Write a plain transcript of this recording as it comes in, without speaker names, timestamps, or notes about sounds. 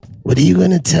What are you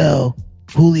gonna tell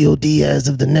Julio Diaz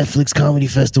of the Netflix Comedy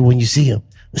Festival when you see him?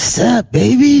 What's up,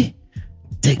 baby?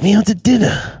 Take me out to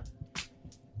dinner.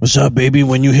 What's up, baby?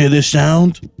 When you hear this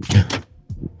sound,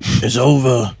 it's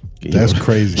over. That's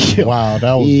crazy. Wow,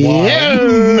 that was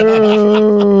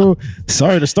wild.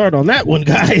 Sorry to start on that one,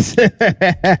 guys.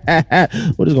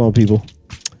 What is going on, people?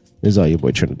 This is all your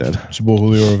boy Trinidad. It's your boy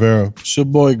Julio Rivera. It's your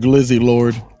boy Glizzy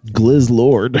Lord. Gliz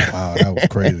Lord. Wow, that was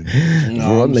crazy.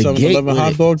 From the gate 7-Eleven with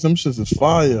hot it. dogs, them shits is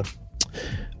fire.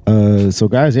 So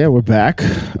guys, yeah, we're back.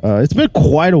 It's been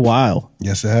quite a while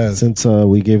Yes, it has. since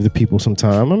we gave the people some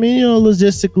time. I mean, you know,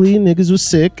 logistically, niggas was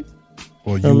sick.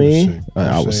 Well, you was sick.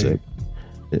 I was sick.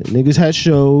 Niggas had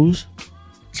shows.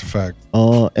 It's a fact.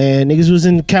 And niggas was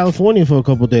in California for a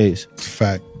couple days. It's a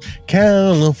fact.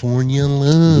 California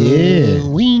love.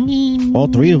 Yeah. All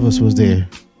three of us was there.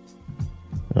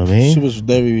 I mean, She was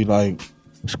very like,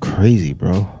 it's crazy,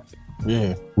 bro.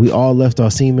 yeah. We all left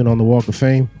our semen on the Walk of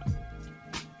Fame.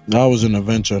 That was an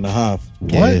adventure and a half.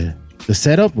 What? Yeah. The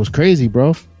setup was crazy,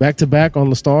 bro. Back to back on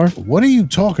the Star. What are you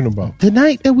talking about? The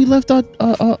night that we left our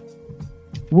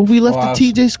when we left Oh,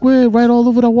 the TJ Square right all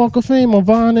over the Walk of Fame on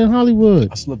Vine in Hollywood.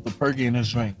 I slipped the perky in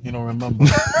his drink. You don't remember?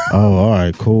 Oh, all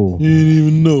right, cool. You didn't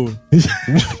even know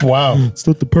it. Wow.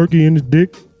 Slipped the perky in his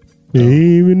dick. He didn't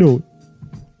even know it.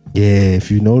 Yeah, if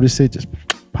you notice it, just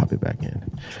pop it back in.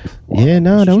 Wow, Yeah,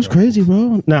 no, that was crazy,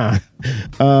 bro. Nah.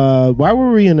 Why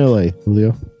were we in LA,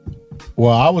 Julio?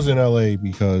 Well, I was in LA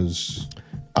because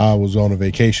I was on a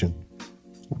vacation.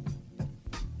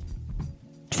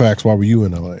 Facts, why were you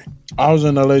in LA? I was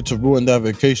in LA to ruin that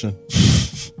vacation.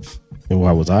 And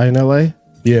why was I in LA?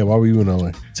 Yeah, why were you in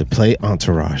LA? To play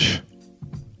Entourage.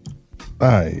 All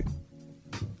right.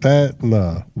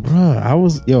 Nah. Bruh,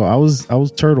 I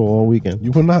was turtle all weekend.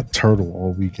 You were not turtle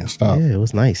all weekend. Stop. Yeah, it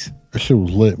was nice. That shit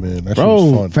was lit, man. That shit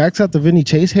was Bro, fun. facts out the Vinny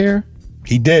Chase hair.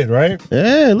 He did, right?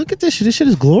 Yeah, look at this shit. This shit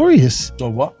is glorious. So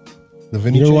what? The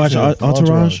Vinny You ever Chase watch shit,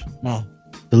 Entourage? No.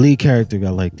 The lead character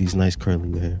got like these nice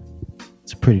curly hair.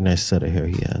 It's a pretty nice set of hair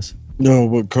he has. No,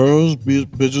 but girls,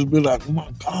 bitches be like, oh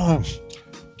my God.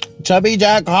 Chubby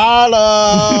Jack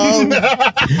Harlow.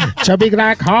 Chubby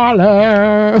Black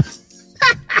Harlow.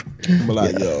 Be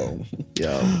like, yo,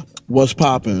 what's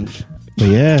popping? But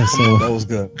yeah, That was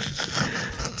good.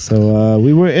 so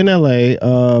we were in LA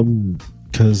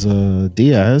because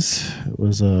Diaz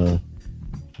was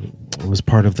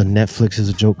part of the Netflix is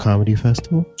a Joke Comedy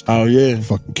Festival. Oh yeah.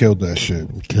 Fucking killed that shit.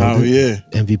 Killed Oh it.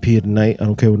 yeah. MVP of the night. I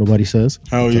don't care what nobody says.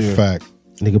 Oh It's a yeah. fact.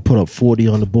 Nigga put up 40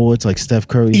 on the boards like Steph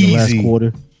Curry in the last Easy.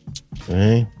 quarter.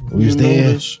 Right? We was You know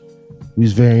there. this? We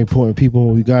was very important people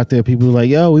when we got there. People were like,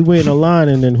 yo, we waiting in line.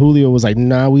 And then Julio was like,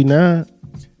 nah, we not.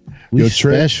 We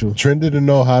special. Trent didn't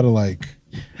know how to like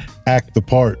act the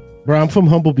part. Bro, I'm from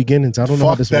humble beginnings. I don't know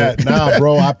how Fuck this that. works. Nah,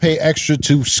 bro. I pay extra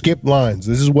to skip lines.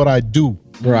 This is what I do.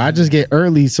 Bro, I just get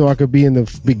early so I could be in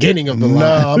the beginning of the line.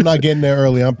 Nah, I'm not getting there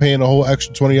early. I'm paying a whole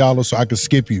extra $20 so I can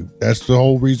skip you. That's the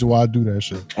whole reason why I do that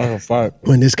shit. Oh fuck.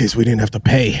 Well, in this case, we didn't have to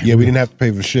pay. Yeah, we didn't have to pay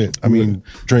for shit. I mean,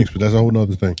 drinks, but that's a whole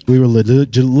nother thing. We were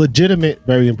legitimate,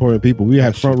 very important people. We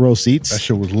had front row seats. That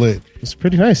shit was lit. It's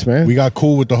pretty nice, man. We got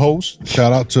cool with the host.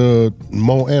 Shout out to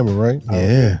Mo Ammer, right?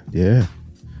 Yeah.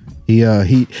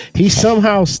 He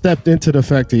somehow stepped into the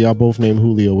fact that y'all both named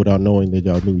Julio without knowing that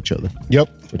y'all knew each other, Yep.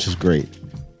 which is great.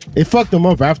 It fucked him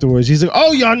up afterwards. He's like,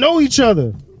 oh, y'all know each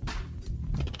other.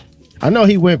 I know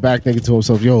he went back thinking to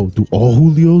himself, yo, do all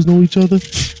Julios know each other?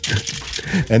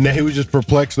 And then he was just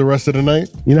perplexed the rest of the night.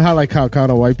 You know how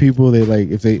kind of white people, they like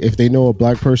if they know a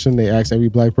black person, they ask every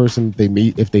black person they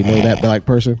meet if they know that black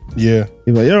person. Yeah.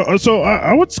 He's like, yo, so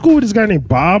I went to school with this guy named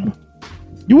Bob.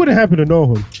 You wouldn't happen to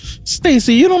know him.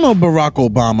 Stacy, you don't know Barack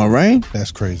Obama, right?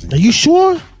 That's crazy. Are you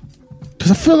sure?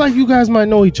 Because I feel like you guys might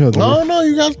know each other. Oh, no,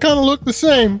 you guys kind of look the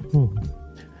same.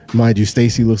 Mind you,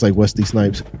 Stacy looks like Wesley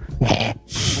Snipes. Oh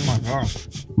my God.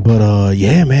 But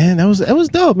yeah, man, that was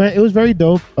dope, man. It was very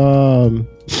dope.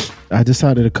 I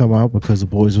decided to come out because the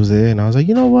boys was there, and I was like,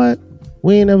 you know what?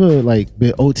 We ain't ever like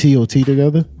been OT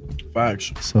together.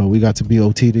 Facts. So we got to be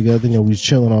OT together. You know, we was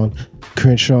chilling on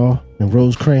Crenshaw and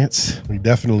Rosecrans. We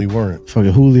definitely weren't.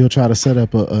 Fucking Julio tried to set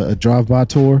up a drive-by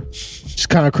tour. It's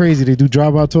kind of crazy. They do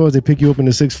drive-by tours. They pick you up in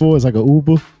the 6'4". It's like an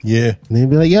Uber. Yeah. And they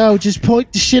be like, yo, just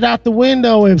point the shit out the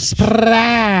window and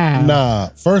sprah. Nah,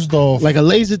 first off, Like a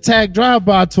laser tag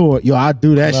drive-by tour. Yo, I'd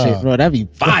do that Nah. shit, bro. That'd be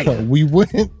fire. we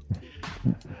went.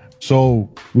 So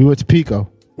We went to Pico.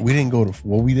 we didn't go to,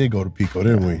 well, we did go to Pico,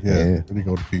 didn't we? Yeah. We did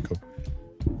go to Pico.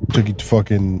 Took you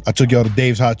to I took y'all to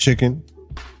Dave's Hot Chicken.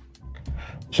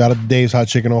 Shout out to Dave's Hot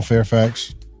Chicken on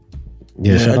Fairfax.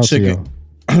 Yeah, shout that out to y'all.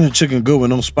 chicken. Chicken good with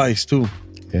no spice too.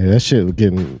 Yeah, that shit was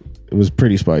getting It was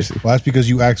pretty spicy. Well, that's because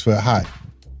you asked for it hot.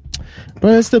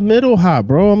 But it's the middle hot,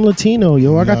 bro. I'm Latino,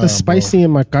 yo. I got the spicy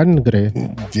in my carne.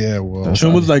 Yeah, well.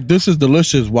 Trin was like, this is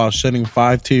delicious while shedding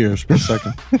 5 tears per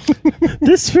second.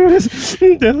 This food is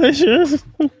delicious.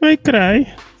 I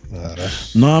cry.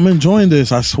 No, I'm enjoying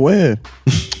this. I swear.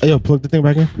 Hey, yo, plug the thing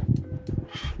back in.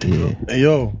 Yeah. Hey,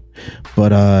 yo. But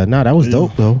nah, that was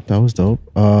dope though. That was dope.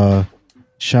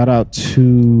 Shout out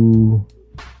to.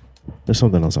 There's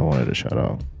something else I wanted to shout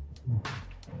out.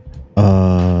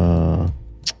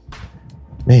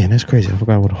 Man, that's crazy. I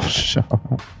forgot what I was shout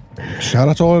out. Shout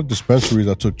out to all the dispensaries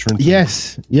I took Trin to.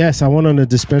 Yes, I went on a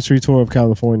dispensary tour of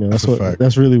California. That's a fact.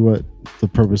 That's really what the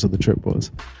purpose of the trip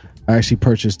was. I actually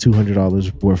purchased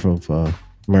 $200 worth of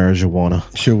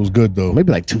marijuana. Shit was good though.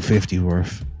 Maybe like $250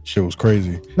 worth. Shit was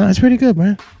crazy. No, it's pretty good,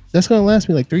 man. That's gonna last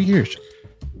me like 3 years.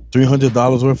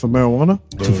 $300 worth of marijuana?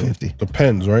 $250. The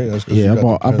pens, right? That's 'cause Yeah, you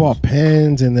got I bought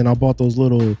pens, and then I bought those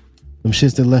little them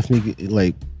shits that left me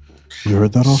like You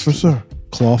heard that, officer?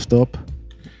 clothed up.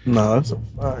 No, that's a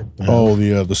fact. Oh,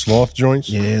 the sloth joints.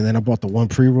 Yeah, and then I bought the one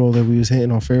pre-roll that we was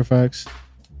hitting on Fairfax.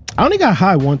 I only got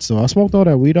high once though. I smoked all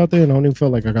that weed out there, and I don't even feel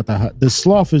like I got that high. The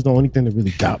sloth is the only thing that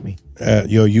really got me.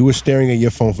 Yo, you were staring at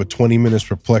your phone for 20 minutes,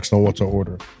 perplexed on what to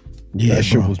order. Yeah, That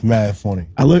shit bro. was mad funny.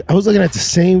 I was looking at the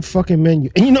same fucking menu,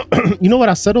 and you know what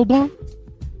I settled on?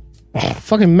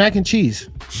 Fucking mac and cheese.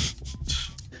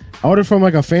 I ordered from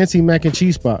like a fancy mac and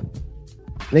cheese spot.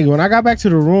 Nigga, when I got back to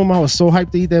the room, I was so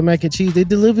hyped to eat that mac and cheese. They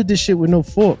delivered this shit with no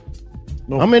fork.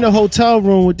 I'm in a hotel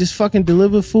room with this fucking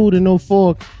delivered food and no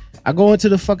fork. I go into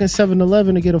the fucking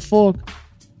 7-Eleven to get a fork.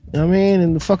 You know what I mean?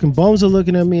 And the fucking bums are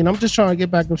looking at me, and I'm just trying to get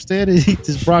back upstairs to eat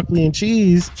this broccoli and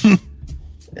cheese.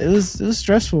 It was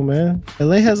stressful, man.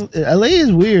 LA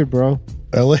is weird, bro.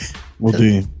 LA. Well,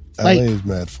 dude. Like- LA is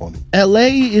mad funny. LA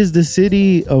is the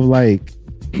city of like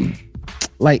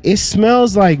it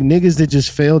smells like niggas that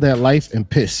just failed at life and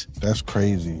piss. That's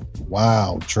crazy.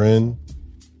 Wow, Trin.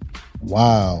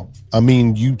 Wow. I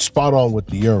mean, you spot on with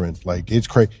the urine. Like, it's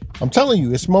crazy. I'm telling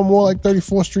you, it smells more like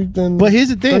 34th Street than. But here's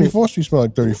the thing. 34th Street smell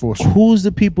like 34th Street. Who's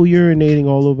the people urinating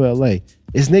all over LA?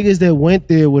 It's niggas that went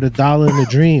there with $1 in a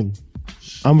dream.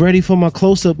 I'm ready for my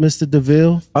close-up, Mr.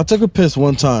 DeVille. I took a piss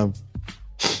one time.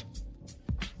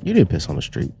 You didn't piss on the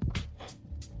street.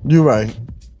 You're right.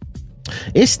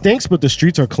 It stinks, but the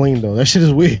streets are clean, though. That shit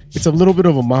is weird. It's a little bit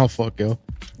of a mouthfuck, yo.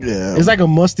 Yeah. It's like a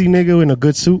musty nigga in a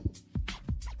good suit.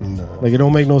 No. Like, it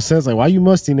don't make no sense. Like, why you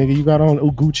musty, nigga? You got on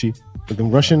Gucci. Like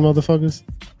them Russian motherfuckers.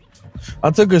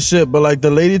 I took a shit, but like the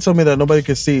lady told me that nobody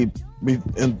could see me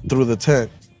through the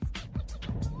tent.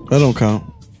 That don't count.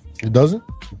 It doesn't?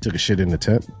 You took a shit in the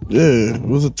tent. Yeah, it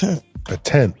was a tent. A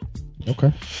 10.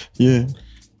 Okay. Yeah.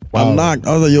 Wow. I'm knocked.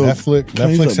 I was like, yo, Netflix can I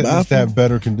use the needs to bathroom? have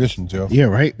better conditions, yo. Yeah,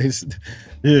 right? Yeah,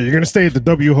 you're going to stay at the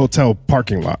W Hotel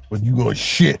parking lot. But you gonna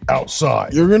shit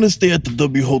outside You're gonna stay at the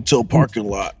W Hotel parking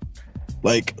lot,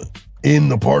 like in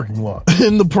the parking lot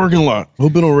in the parking lot.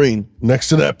 Hope it don't rain. next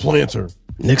to that planter.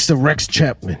 Next to Rex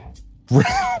Chapman.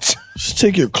 Just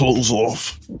take your clothes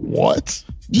off. What?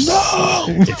 No,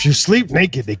 If you sleep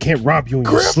naked, they can't rob you in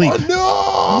your sleep.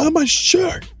 no. not my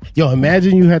shirt. Yo,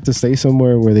 imagine you had to stay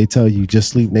somewhere where they tell you just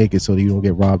sleep naked so that you don't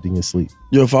get robbed in your sleep.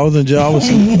 Yo, if I was in jail, I would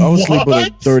sleep with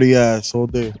a dirty ass all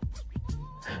day.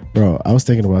 Bro, I was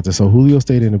thinking about this. So Julio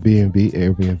stayed in a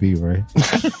Airbnb,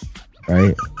 right?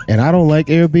 Right? And I don't like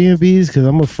Airbnbs because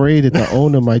I'm afraid that the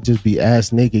owner might just be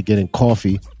ass naked getting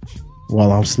coffee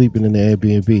while I'm sleeping in the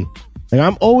Airbnb. Like,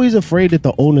 I'm always afraid that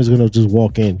the owner's going to just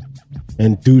walk in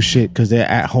and do shit because they're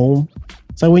at home.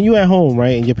 It's like when you at home,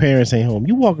 right, and your parents ain't home,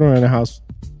 you walk around the house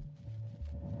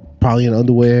probably in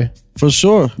underwear. For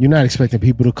sure. You're not expecting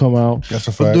people to come out. That's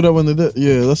a But fact. do that when they did.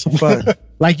 Yeah, that's a fact.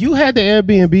 Like, you had the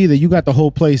Airbnb that you got the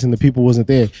whole place and the people wasn't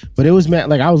there. But it was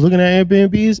like I was looking at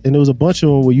Airbnbs and there was a bunch of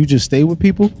them where you just stay with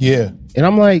people. Yeah. And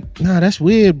I'm like, nah, that's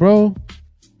weird, bro.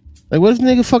 Like, what if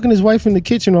nigga fucking his wife in the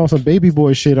kitchen on some baby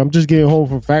boy shit? I'm just getting home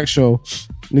from Fact Show.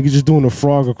 Nigga just doing a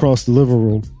frog across the living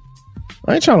room.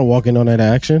 I ain't trying to walk in on that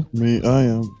action. Me, I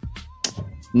am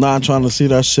not trying to see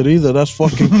that shit either. That's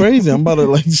fucking crazy. I'm about to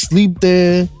like sleep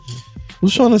there.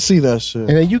 Who's trying to see that shit? And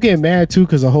then you get mad too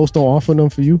because the host don't offer them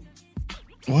for you.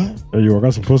 What? Hey, yo, I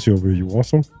got some pussy over here. You want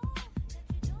some?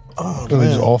 Oh, So they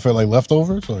just man. offer like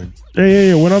leftovers? Like,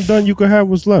 Yeah. When I'm done, you can have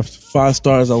what's left. 5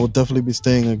 stars. I would definitely be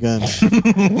staying again.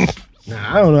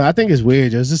 Nah, I don't know. I think it's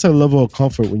weird. It's just a level of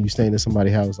comfort when you staying in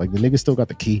somebody's house. Like, the nigga still got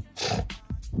the key.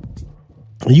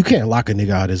 You can't lock a nigga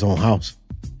out of his own house.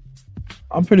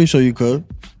 I'm pretty sure you could.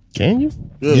 Can you?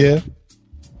 yeah.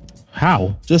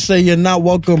 How? Just say you're not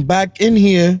welcome back in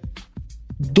here.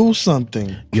 Do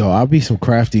something. Yo, I'll be some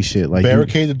crafty shit. Like,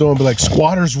 Barricade the door and be like,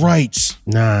 squatters' rights.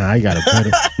 Nah, I got a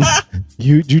better.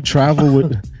 You travel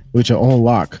with your own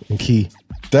lock and key.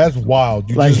 That's wild.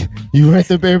 You Like just, you rent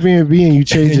the Airbnb and you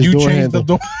change and the you door change handle.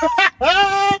 the door.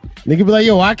 Nigga be like,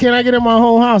 yo, why can't I get in my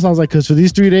whole house? I was like, cause for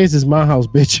these 3 days it's my house,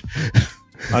 bitch.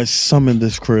 I summoned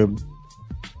this crib.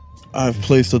 I've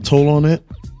placed a toll on it.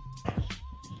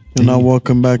 And I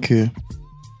welcome back here.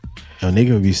 Yo,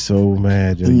 nigga would be so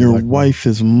mad. yo. And You your like- wife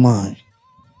is mine.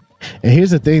 And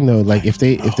here's the thing though, like if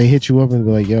they hit you up and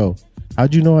be like, yo,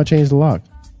 how'd you know I changed the lock?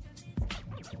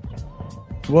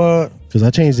 What? Cause I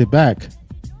changed it back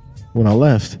when I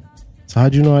left. So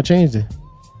how'd you know I changed it?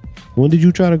 When did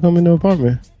you try to come in the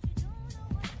apartment?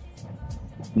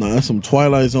 Nah, that's some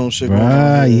Twilight Zone shit going on.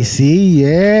 Bruh, here. you see,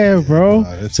 yeah, bro.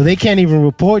 that's- So they can't even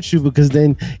report you because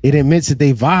then it admits that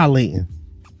they violating.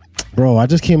 Bro, I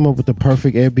just came up with the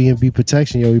perfect Airbnb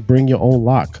protection. Yo, you bring your own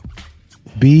lock.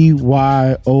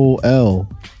 BYOL.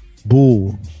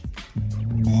 Bull.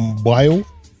 Boil.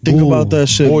 Think Boom. about that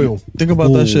shit. Boil. Think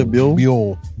about that shit, Bill.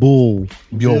 Bill. Bull.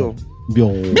 Bill. Yo.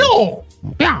 Bill.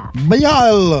 Yeah.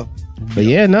 Bayal. But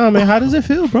yeah, nah, man. How does it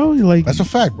feel, bro? You like That's a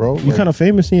fact, bro. you kind of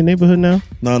famous in your neighborhood now?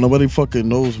 Nah, nobody fucking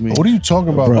knows me. What are you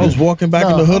talking about, Bro. I bro? was walking back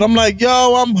in the hood. I'm like,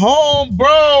 yo, I'm home,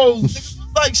 bro. Niggas was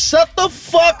like, shut the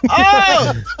fuck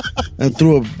up. And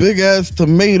threw a big ass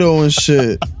tomato and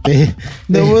shit. They,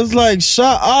 It was like,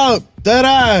 shut up. That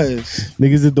ass.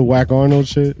 niggas did the Whack Arnold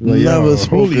shit. Like, Never yo,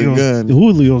 spoke Julio's- again.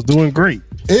 Julio's doing great.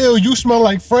 Ew, you smell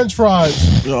like French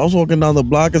fries. Yo, I was walking down the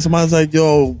block and somebody's like,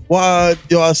 yo, what?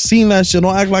 Yo, I seen that shit.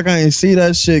 Don't act like I ain't see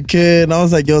that shit, kid. And I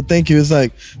was like, yo, thank you. It's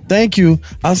like, thank you.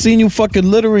 I seen you fucking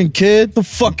littering, kid. The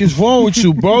fuck is wrong with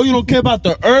you, bro? You don't care about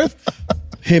the earth?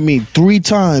 Hit me 3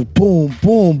 times. Boom,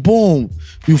 boom, boom.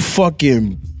 You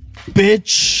fucking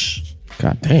bitch.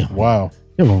 God damn. Wow.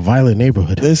 You have a violent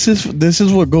neighborhood. This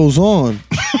is what goes on.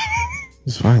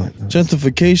 It's violent.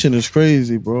 Gentrification is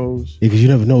crazy, bros. Because you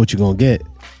never know what you're gonna get.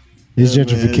 This Yeah,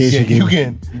 man. gentrification You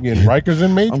game. getting Rikers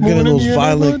and mates. I'm moving getting into those your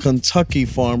violent neighborhood? Kentucky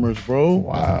farmers, bro.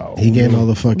 Wow. He getting all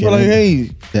the fucking But like, hey,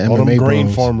 the All them MMA grain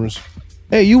bros. farmers.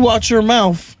 hey, you watch your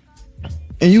mouth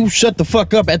and you shut the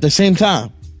fuck up at the same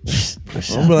time.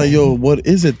 I'm be like, yo, what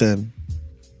is it then?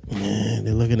 Man,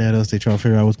 they're looking at us. They trying to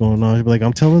figure out what's going on. He'll be like,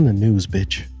 I'm telling the news,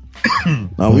 bitch.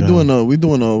 Nah, we doing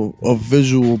a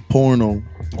visual porno.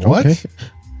 What? Okay.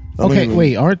 I don't Okay, even-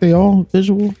 wait. Aren't they all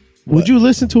visual? What? Would you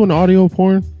listen to an audio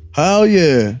porn? Hell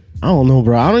yeah. I don't know,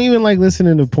 bro. I don't even like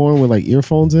listening to porn with like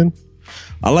earphones in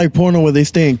I like porno where they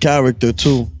stay in character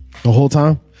too. the whole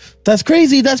time. That's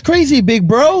crazy, big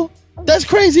bro. That's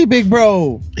crazy, big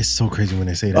bro. It's so crazy when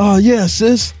they say that. Oh yeah,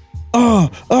 sis.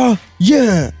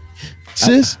 Yeah.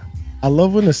 Sis. I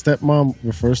love when the stepmom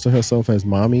refers to herself as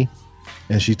mommy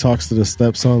and she talks to the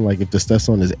stepson like if the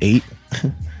stepson is 8.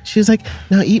 She's like,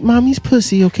 now eat mommy's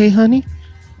pussy, okay, honey?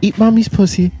 Eat mommy's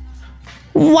pussy.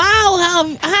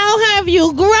 Wow, how have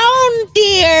you grown,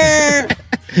 dear?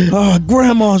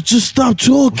 Grandma, just stop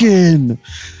talking.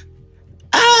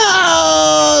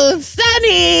 Oh,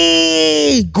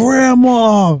 Sonny!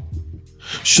 Grandma.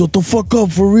 Shut the fuck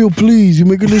up for real, please. You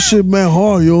making this shit mad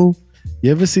hard, yo.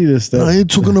 You ever see this stuff? I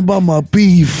ain't talking about my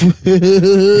beef.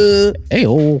 Hey,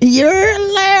 oh. You're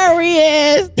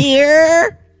hilarious,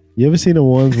 dear. You ever seen the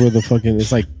ones where the fucking,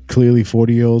 it's like clearly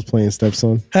 40-year-olds playing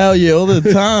stepson? Hell yeah, all the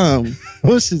time.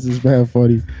 This shit is bad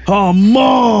funny. Oh,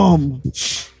 mom.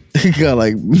 He got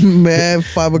like mad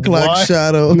 5 o'clock What?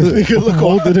 shadow. Nigga look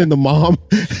older than the mom.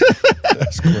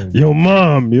 That's crazy. Yo,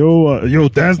 mom, yo,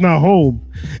 dad's not home.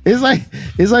 It's like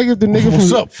if the nigga What's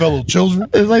from up, fellow children?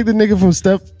 It's like the nigga from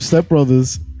Step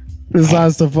Brothers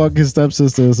decides to fuck his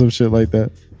stepsister or some shit like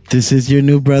that. This is your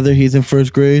new brother. He's in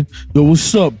 1st grade. Yo,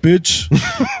 what's up, bitch?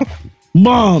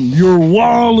 Mom, you're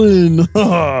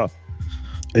wildin'.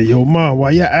 Hey, yo, mom,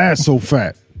 why your ass so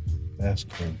fat? That's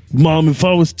crazy. Mom, if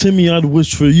I was Timmy, I'd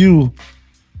wish for you.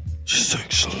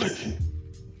 Sexually.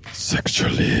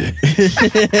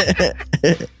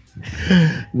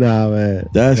 Nah, man.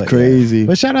 That's But, crazy.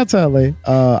 But shout out to LA.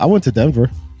 I went to Denver.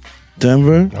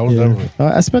 Denver? I was Denver.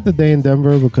 I spent the day in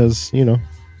Denver because, Denver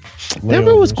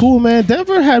was Layovers. cool, man.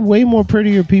 Denver had way more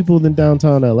prettier people than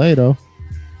downtown LA, though.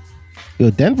 Yo,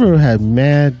 Denver had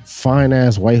mad fine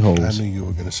ass white I hoes. knew you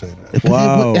were gonna say that. But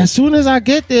Wow. as soon as I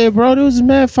get there, bro, there was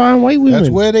mad fine white women.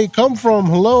 That's where they come from.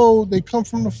 Hello, they come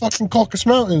from the fucking Caucasus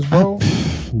Mountains, bro.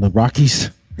 The Rockies.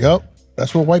 Yep,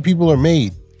 that's where white people are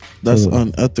made. That's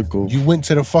unethical. You went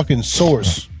to the fucking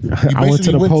source. You I went to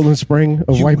basically the Poland Spring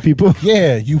of you- white people.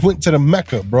 Yeah, you went to the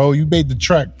Mecca, bro. You made the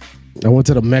trek. I went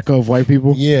to the Mecca of white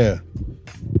people. Yeah,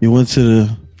 You went to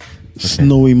the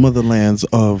snowy motherlands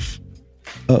of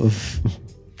Of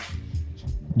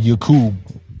Yakub.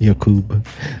 Yakub.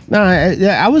 Nah,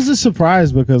 I was just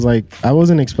surprised because like I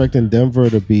wasn't expecting Denver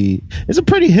to be. It's a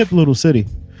pretty hip little city.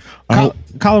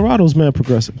 Colorado's mad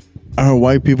progressive. I heard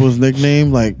white people's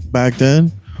nickname, like back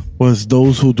then, was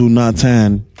those who do not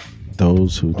tan.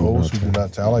 Those who do Those not. who do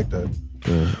not tell like that.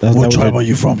 What tribe are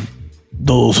you from?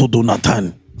 Those who do not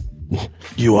tan.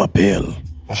 You are pale.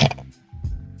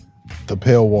 The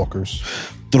Pale Walkers.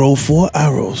 Throw 4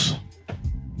 arrows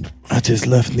at his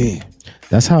left knee.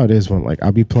 That's how it is when like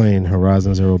I be playing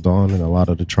Horizon Zero Dawn and a lot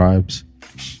of the tribes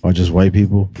are just white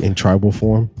people in tribal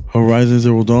form. Horizon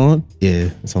Zero Dawn? Yeah,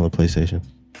 it's on the PlayStation.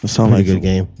 That sounds Pretty like good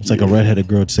game. It's like a redheaded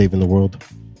girl saving the world.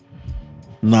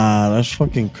 Nah, that's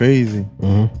fucking crazy.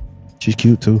 She's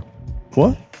cute too.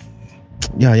 What?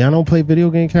 Yeah, y'all don't play video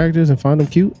game characters and find them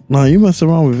cute? Nah, you mess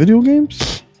around with video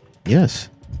games? Yes.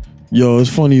 Yo,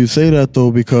 it's funny you say that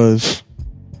though, because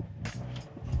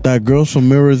that girl's from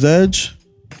Mirror's Edge.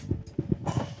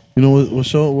 You know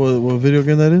what video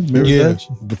game that is? Mirror's Edge?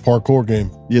 The parkour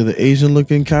game. Yeah, the Asian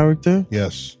looking character.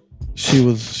 Yes. She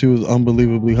was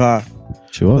unbelievably hot.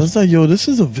 She I was. was like, yo, this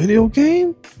is a video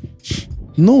game?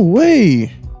 No way.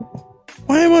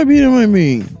 Why am I beating my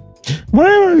meat? Why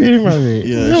am I beating my meat?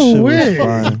 Yeah, no shit way. was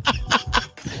fine.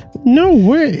 No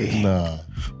way. Nah.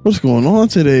 What's going on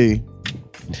today?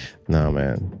 Nah,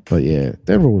 man. But yeah,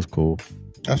 Denver was cool.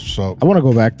 That's what's up. I want to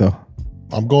go back though.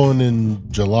 I'm going in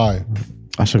July.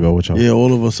 I should go with y'all. Yeah,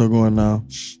 all of us are going now.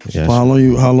 Yeah, For how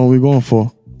long we going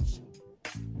for?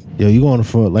 Yo, you going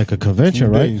for like a convention,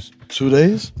 Few right? days. 2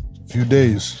 days? Few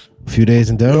days. A few days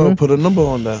in Denver. Yo, put a number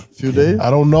on that. Few days? I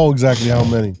don't know exactly how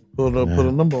many. Put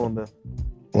a number on that.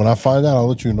 When I find out, I'll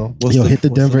let you know. Yo, hit the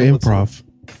what's Denver number Improv.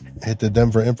 Hit the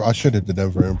Denver Improv. I should hit the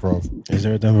Denver Improv. Is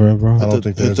there a Denver Improv? I don't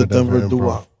think there's a Denver Improv.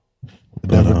 Doo-wop. The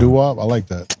Denver Doo-Wop? I like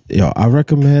that. Yo, I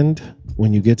recommend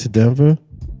when you get to Denver,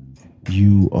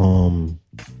 you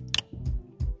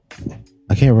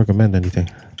I can't recommend anything.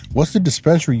 What's the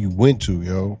dispensary you went to,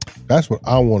 yo? That's what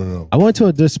I want to know. I went to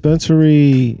a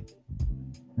dispensary.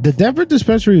 The Denver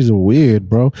dispensary is weird,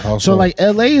 bro. How So so? like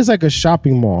LA is like a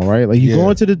shopping mall, right? Like you go Yeah.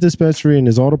 into the dispensary and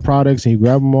there's all the products and you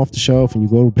grab them off the shelf and you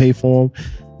go to pay for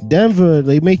them. Denver,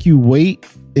 they make you wait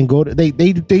and go to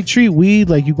they treat weed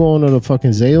like you going to the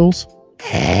fucking Zales.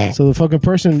 So the fucking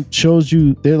person shows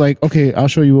you, they're like, okay, I'll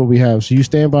show you what we have. So you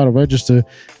stand by the register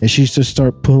and she just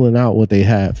start pulling out what they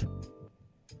have.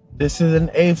 This is an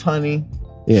eighth, honey.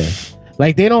 Yeah.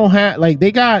 Like they don't have, like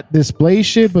they got display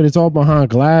shit, but it's all behind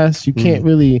glass. You can't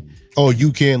really, Oh,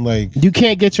 you can't like, you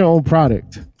can't get your own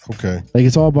product. okay. Like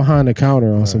it's all behind the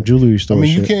counter on some jewelry I store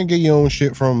mean, you shit. can't get your own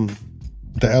shit from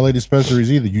the LA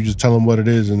dispensaries either. You just tell them what it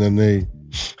is and then they,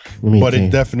 Let me but think.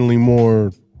 it's definitely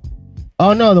more,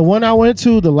 Oh no, the one I went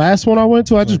to, the last one I went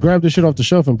to, I just grabbed the shit off the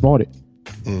shelf and bought it.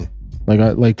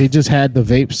 Like they just had the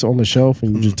vapes on the shelf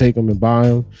and you just take them and buy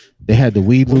them. They had the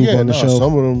weed lube yeah, on the no, shelf.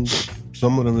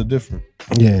 some of them are different.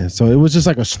 Yeah, so it was just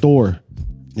like a store,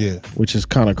 Yeah. which is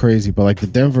kind of crazy. But like the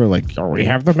Denver, like, oh, we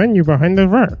have the menu behind the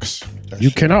racks. You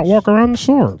shit cannot walk around the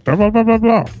store. Blah blah blah blah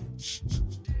blah.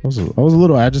 I was a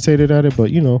little agitated at it, but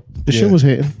you know the shit Yeah. was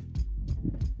hitting.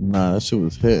 Nah, that shit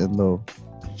was hitting though.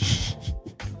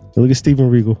 Look at Steven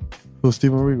Regal Who's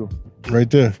Steven Regal? Right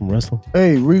there. from wrestling.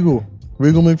 Hey, Regal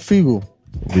McFeagle.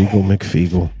 Regal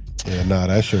McFeagle. Yeah, nah,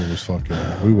 that shit was fucking,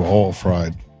 we were all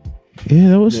fried. Yeah,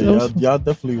 that was. Yeah, that was y'all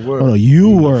definitely were. oh no, you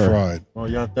were. Fried. Oh,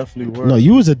 y'all definitely were. No,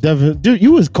 you was a Devin. Dude,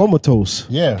 you was comatose.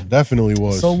 Yeah, definitely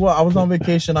was. So what? I was on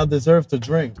vacation. I deserve to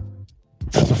drink.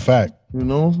 That's a fact. You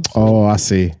know? Oh, I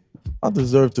see. I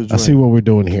deserve to drink. I see what we're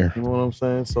doing here. You know what I'm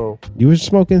saying? So You were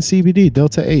smoking CBD,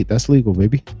 Delta 8. That's legal,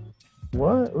 baby.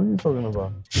 what? What are you talking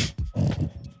about?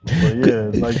 But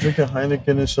yeah, like drinking Heineken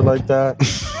and shit like that.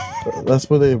 That's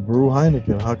where they brew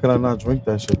Heineken. How could I not drink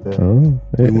that shit there? Oh,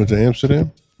 We went to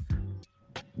Amsterdam.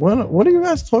 What are you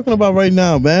guys talking about right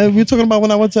now, man? We're talking about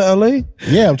when I went to LA.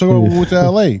 Yeah, I'm talking about when we went to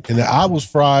LA. And then I was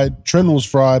fried, Trent was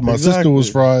fried, my sister was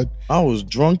fried. I was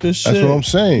drunk as shit. That's what I'm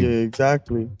saying. Yeah,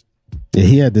 exactly. yeah,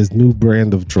 he had this new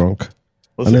brand of drunk.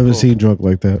 What's I it never called? seen drunk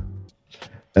like that.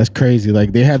 That's crazy.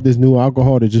 Like they have this new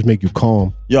alcohol that just make you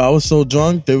calm. Yo, I was so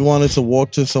drunk. They wanted to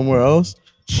walk to somewhere else.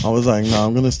 I was like, nah,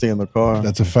 I'm gonna stay in the car.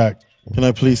 That's a fact. Can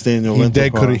I please stay in your He rental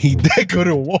dead car?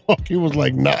 couldn't walk. He was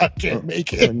like, nah, I can't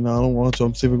make Like, it. no, I don't want to.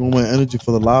 I'm saving all my energy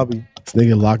for the lobby. This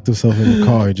nigga locked himself in the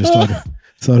car and just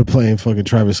started playing fucking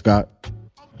Travis Scott.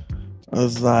 I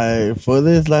was like, for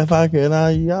this life, I cannot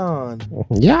yawn.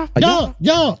 Yeah,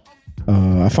 Yeah.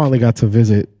 I finally got to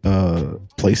visit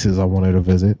places I wanted to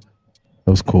visit.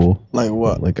 That was cool. Like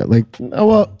what? Like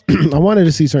well, I wanted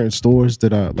to see certain stores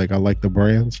that I like the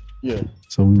brands. Yeah.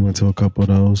 So we went to a couple of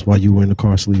those while you were in the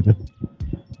car sleeping.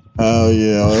 Oh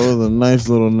yeah, it was a nice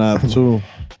little nap too.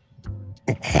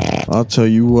 I'll tell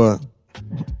you what.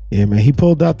 Yeah, man. He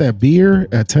pulled out that beer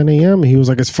at 10 a.m. and he was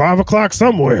like, "It's 5 o'clock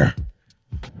somewhere."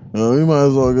 We might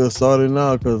as well get started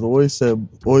now because always said,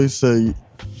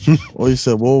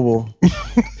 Bobo.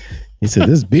 He said,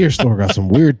 "This beer store got some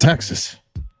weird Texas."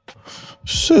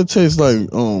 Shit tastes like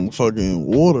fucking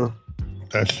water.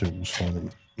 That shit was funny.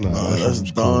 That's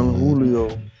Don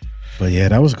Julio. But yeah,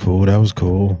 that was cool. That was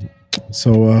cool.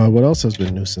 So what else has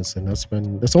been new since then?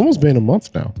 That's almost been a month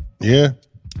now. Yeah.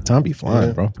 Time be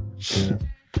flying, bro. Yeah.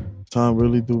 Time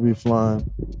really do be flying.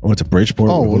 Went to Bridgeport.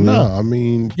 Oh, with well, Julio. nah. I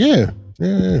mean, yeah.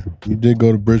 You did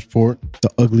go to Bridgeport. The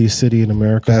ugliest city in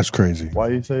America. That's crazy. Why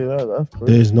you say that? That's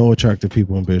crazy. There's no attractive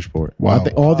people in Bridgeport. Wow. I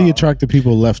think all the attractive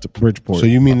people left Bridgeport. So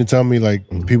you mean to tell me, like,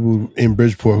 people in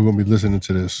Bridgeport who are going to be listening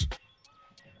to this,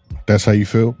 that's how you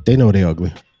feel? They know they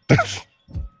ugly.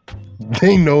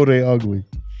 They know they ugly.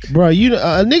 Bro, a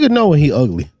nigga know when he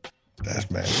ugly.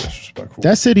 That's mad disrespectful.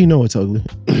 That city know it's ugly.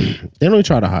 They don't even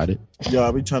try to hide it. Yeah,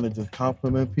 I be trying to just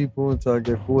compliment people until I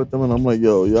get cool with them, and I'm like,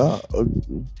 yo, y'all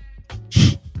ugly.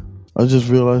 I just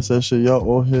realized that shit. Y'all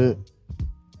all hit.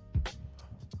 I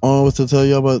don't know what to tell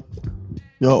y'all, but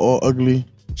y'all all ugly.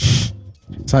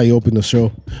 That's how you open the show.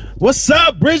 What's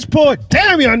up, Bridgeport?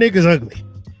 Damn, y'all niggas ugly.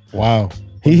 Wow.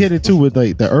 He hit it too with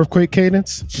like the earthquake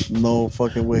cadence. No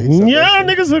fucking way. He said Yeah, that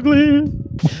shit. niggas ugly.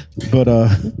 But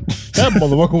That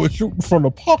motherfucker was shooting from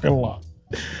the parking lot.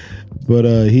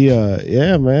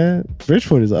 yeah, man.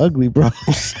 Bridgeport is ugly, bro.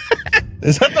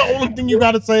 Is that the only thing you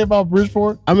got to say about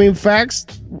Bridgeport? I mean, Fax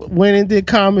went and did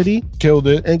comedy Killed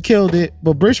it. and killed it,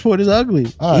 but Bridgeport is ugly.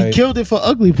 All He right. killed it for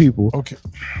ugly people. Okay.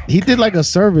 He did like a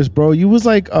service, bro. You was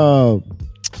like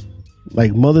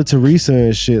Mother Teresa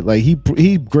and shit. Like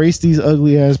he graced these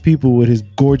ugly ass people with his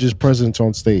gorgeous presence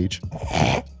on stage.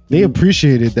 They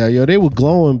appreciated that, yo. They were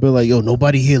glowing, but like, yo,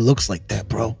 nobody here looks like that,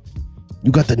 bro.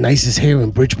 You got the nicest hair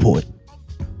in Bridgeport.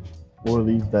 Or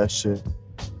leave that shit.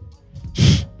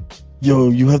 Yo,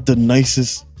 you have the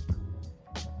nicest.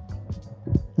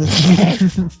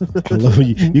 I love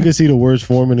you. You can see the words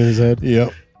forming in his head.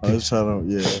 Yep. I was trying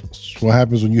to, yeah. That's what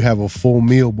happens when you have a full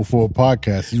meal before a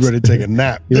podcast. He's ready to take a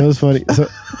nap. You know what's funny? Hey,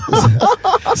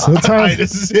 Sometimes,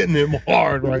 this is hitting him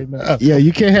hard right now. yeah,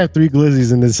 you can't have 3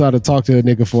 glizzies and then decide to talk to a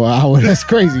nigga for an hour. That's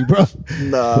crazy, bro.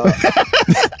 Nah.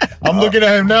 I'm looking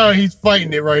at him now and he's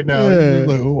fighting it right now. Yeah. He's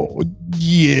like, oh,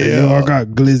 yeah. Yo, I got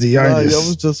Nah, glizziitis. I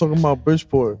was just talking about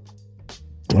Bridgeport,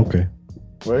 Okay.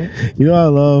 right? You know what I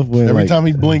love when Every like, time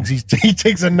he blinks, he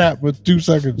takes a nap for 2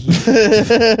 seconds.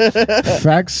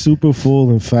 Facts super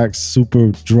full and Facts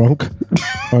super drunk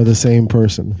are the same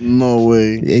person. No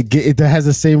way. It has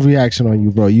the same reaction on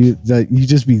you, bro. You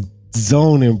just be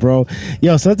zoning, bro.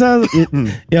 Yo, sometimes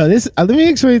let me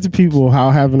explain to people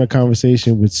how having a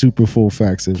conversation with super full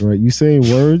Facts is, right? You saying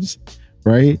words,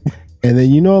 right? And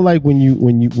then you know, like when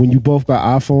you both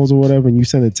got iPhones or whatever, and you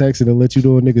send a text and it let you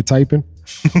do a nigga typing,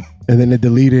 and then it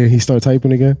delete it and he start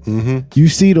typing again. Mm-hmm. You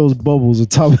see those bubbles on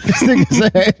top of this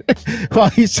nigga's head while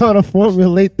he's trying to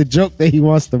formulate the joke that he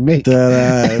wants to make. That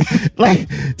ass. Like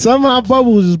somehow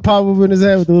bubbles just pop up in his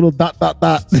head with a little dot dot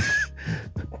dot.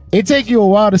 It take you a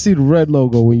while to see the red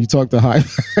logo when you talk to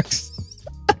Hypex.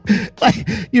 Like,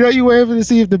 you know, you were able to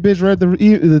see if the bitch read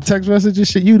the text message and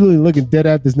shit. You literally looking dead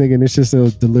at this nigga and it's just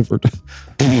delivered.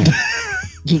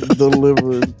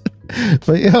 Delivered.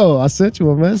 But yo, I sent you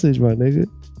a message, my nigga.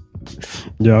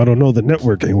 Yeah, I don't know. The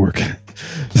network ain't working.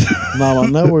 Nah, my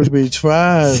network be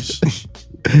trash.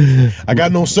 I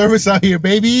got no service out here,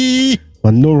 baby. My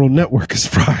neural network is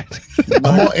fried.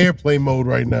 I'm on airplane mode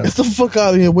right now. Get the fuck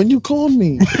out of here. When you called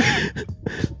me.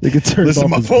 Nigga turned Listen, off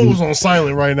my his phone was Bluetooth. on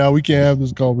silent right now. We can't have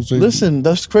this conversation. Listen,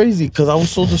 that's crazy because I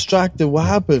was so distracted. What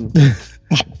happened?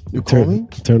 You call me?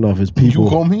 Turned off his people. You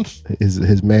call me?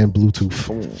 His man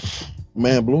Bluetooth.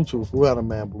 Man Bluetooth. Who had a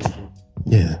man Bluetooth?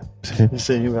 Yeah. He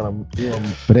said you got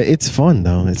But it's fun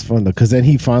though. It's fun though. Because then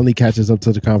he finally catches up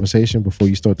to the conversation before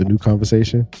you start the new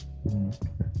conversation. And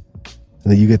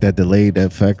then you get that delayed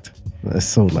effect. That's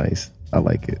so nice. I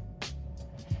like it.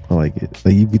 Like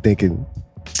you be thinking,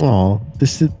 oh,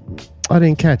 this shit, I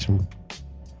didn't catch him.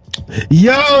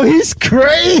 Yo, he's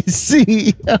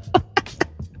crazy.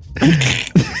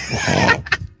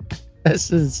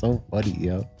 This is so funny,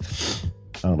 yo.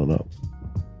 I don't know.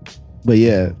 But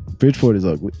yeah, Bridgeport is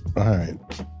ugly. All right.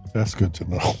 That's good to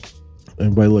know.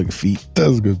 Everybody look feet.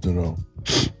 That's good to know.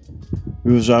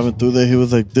 We was driving through there. He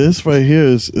was like, "This right here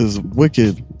is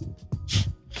wicked."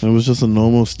 It was just a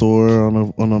normal store on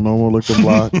a normal looking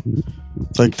block.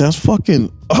 It's like, that's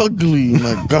fucking ugly.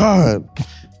 My God.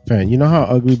 Man, you know how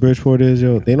ugly Bridgeport is,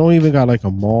 yo? They don't even got like a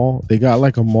mall. They got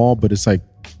like a mall, but it's like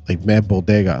mad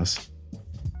bodegas.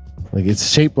 Like it's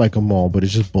shaped like a mall, but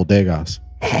it's just bodegas.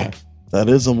 That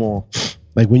is a mall.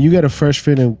 Like when you get a fresh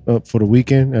fit for the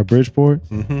weekend at Bridgeport,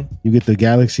 you get the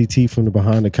Galaxy tea from the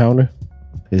behind the counter.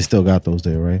 They still got those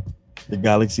there, right? The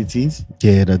Galaxy teas?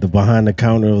 Yeah, the behind the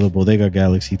counter of the Bodega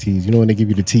Galaxy teas. You know when they give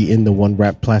you the tea in the one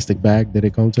wrapped plastic bag that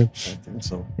it comes in? I think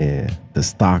so. Yeah, the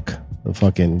stock, the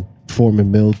fucking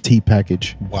Foreman Mill tea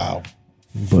package. Wow.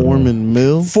 Foreman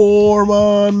Mill?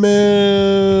 Foreman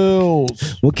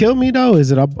Mills. What killed me though is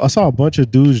that I saw a bunch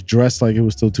of dudes dressed like it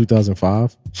was still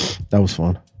 2005. That was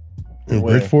fun. In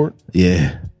Where? Bridgeport?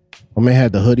 Yeah. My man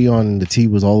had the hoodie on and the tee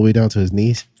was all the way down to his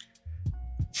knees.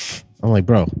 I'm like,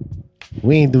 bro,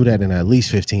 we ain't do that in at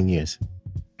least 15 years.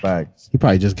 Facts. He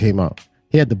probably just came out.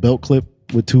 He had the belt clip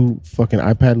with 2 fucking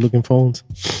iPad looking phones.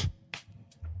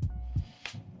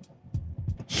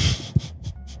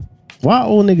 Why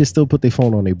old niggas still put their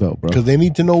phone on their belt, bro? Because they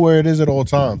need to know where it is at all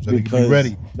times. So they can be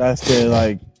ready. That's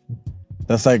their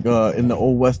that's like in the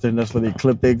old Western, that's where they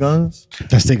clip their guns.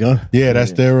 That's their gun. Yeah,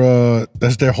 that's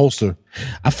their holster.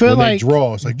 I feel When like they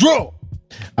draw, it's like draw.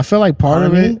 I feel like part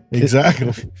of it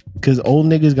Exactly. because old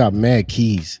niggas got mad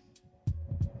keys.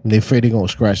 And they afraid they gonna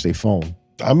scratch their phone.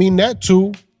 I mean that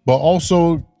too, but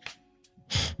also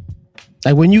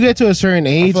Like when you get to a certain I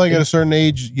age, feel like at a certain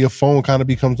age, your phone kind of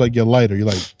becomes like your lighter. You're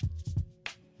like,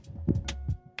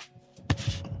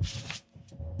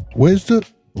 where's the?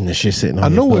 and the shit sitting on I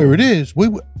your know belt. where it is.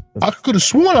 I could have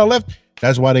sworn I left.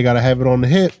 That's why they gotta have it on the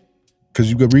hip, because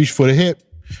you could reach for the hip.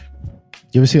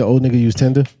 You ever see an old nigga use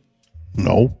Tinder?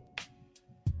 No,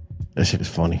 That shit is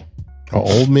funny. an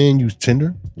old man use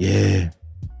Tinder. Yeah.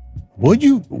 Where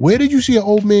did you see an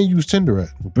old man use Tinder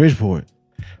at? Bridgeport.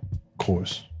 Of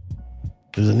course.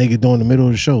 There's a nigga during the middle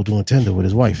of the show doing Tinder with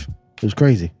his wife. It was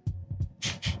crazy.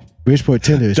 Bridgeport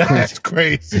Tinder is crazy. That's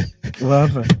crazy. What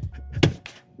happened?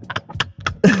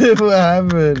 What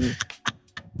happened?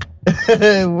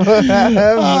 What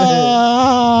happened?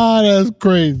 Ah, that's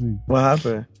crazy. What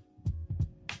happened?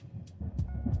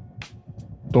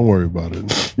 Don't worry about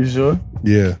it. You sure?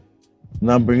 Yeah.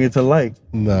 Now bring it to light.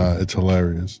 Nah, it's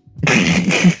hilarious.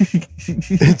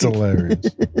 It's hilarious.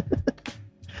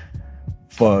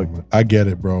 Fuck. I get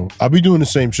it, bro. I'll be doing the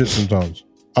same shit sometimes.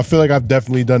 I feel like I've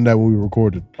definitely done that when we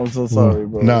recorded. I'm so sorry,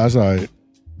 bro. Nah, it's all right.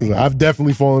 I've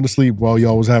definitely fallen asleep while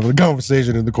y'all was having a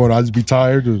conversation in the corner. I just be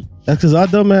tired. That's because our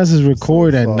dumbasses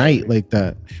record at night like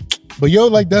that. But yo,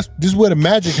 like this is where the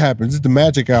magic happens. This is the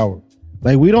magic hour.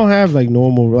 Like we don't have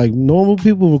normal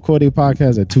people record their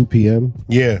podcasts at 2 p.m.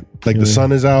 Yeah. Like the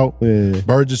sun is out. Yeah.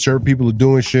 Birds are chirping. People are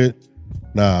doing shit.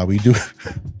 Nah, we do.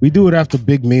 We do it after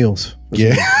big meals.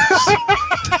 Yeah.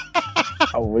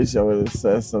 I wish I would have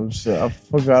said some shit. I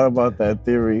forgot about that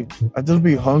theory. I just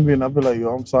be hungry and I'd be like,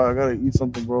 yo, I'm sorry, I gotta eat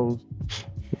something, bros.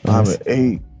 I haven't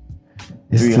ate.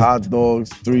 It's 3 the- hot dogs,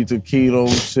 3 taquitos,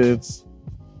 shits.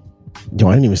 Yo,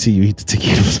 I didn't even see you eat the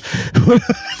taquitos.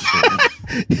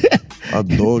 I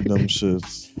dog them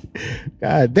shits.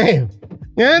 God damn.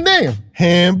 God damn.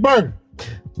 Hamburger.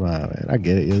 Wow, man. I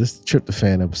get it. Yo, this is the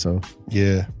Tryptophan episode.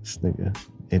 Yeah. This nigga.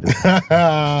 It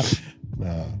is.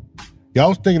 Nah. Yeah, I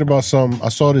was thinking about something. I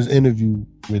saw this interview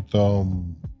with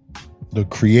the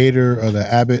creator of the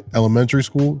Abbott Elementary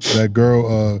School. That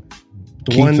girl,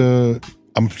 The one- Keita.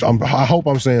 I hope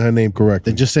I'm saying her name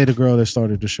correctly. Then just say the girl that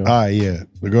started the show. Yeah,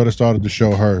 the girl that started the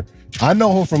show. Her, I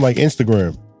know her from like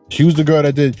Instagram. She was the girl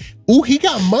that did. Ooh, he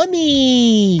got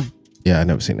money. Yeah, I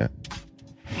never seen that.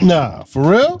 Nah, for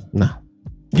real? No.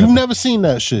 You've never seen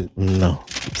that shit. No.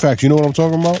 Facts, you know what I'm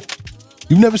talking about?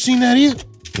 You've never seen that either?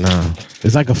 Nah.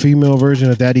 It's like a female version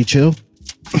of Daddy Chill.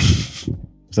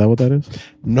 Is that what that is?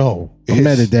 No. I'm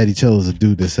mad at Daddy Chill is a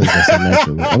dude that says that's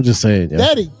unnatural. I'm just saying, yo.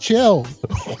 Daddy, chill.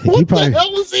 He What probably- the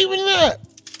hell was even that?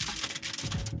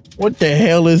 What the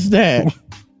hell is that?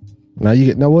 Now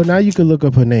you can look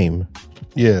up her name.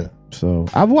 Yeah. So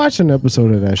I've watched an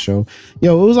episode of that show.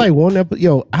 Yo, it was like one episode.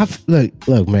 Yo,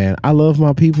 look, man. I love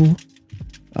my people.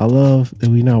 I love that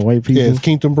we not white people. Yeah, it's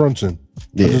Keaton Brunson.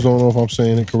 Yeah. I just don't know if I'm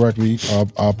saying it correctly. I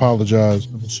apologize.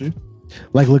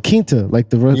 Like La Quinta, like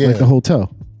the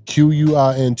hotel.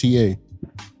 Quinta.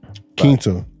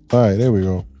 Quinta. All right, there we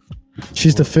go.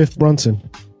 She's the 5th Brunson.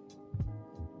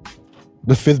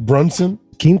 The 5th Brunson?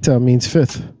 Quinta means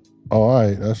 5th. Oh, all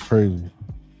right, that's crazy.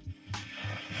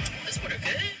 This water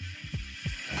good?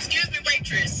 Excuse me,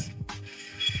 waitress.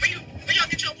 Where y'all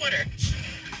get your water?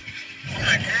 Oh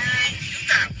my God, you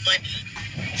got money.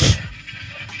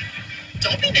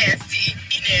 Don't be nasty.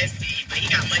 Be nasty, but he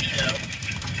got money though.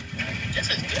 This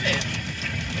is good.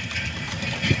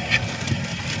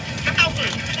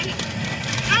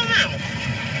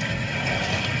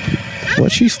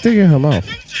 What? She's sticking her mouth.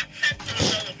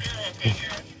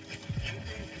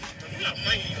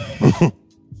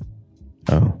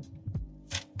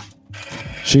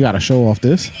 She got to show off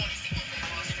this.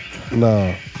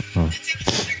 Nah.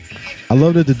 I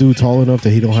love that the dude tall enough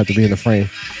that he don't have to be in the frame.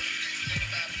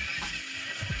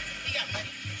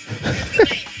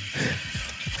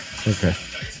 Okay.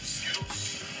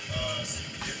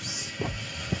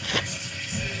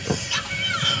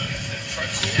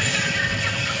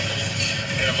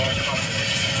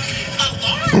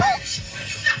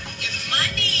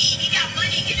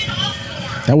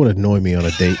 That would annoy me on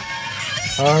a date.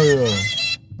 Oh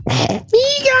yeah.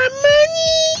 He got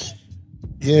money.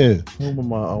 Yeah. Remember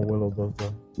my Aunt Willow does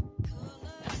that.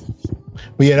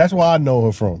 But yeah, that's where I know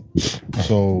her from.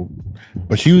 So,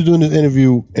 but she was doing this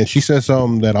interview and she said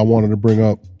something that I wanted to bring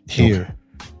up here.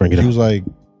 Okay. Bring it She up. was like,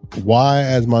 why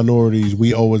as minorities,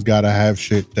 we always got to have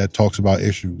shit that talks about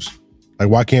issues? Like,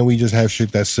 why can't we just have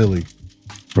shit that's silly?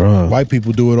 Bruh, White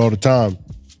people do it all the time.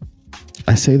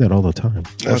 I say that all the time.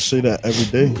 I say that every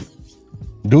day.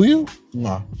 Do you?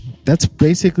 Nah. That's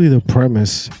basically the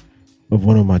premise of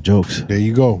one of my jokes. There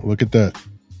you go. Look at that.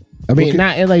 I mean, Look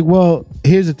not and like. Well,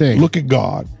 here's the thing. Look at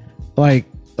God. like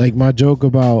my joke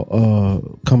about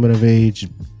coming of age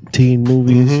teen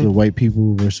movies, Mm-hmm. the white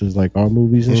people versus like our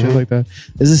movies and shit like that.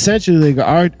 Is essentially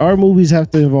like our movies have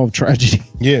to involve tragedy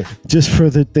Yeah. just for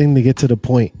the thing to get to the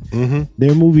point. Mm-hmm.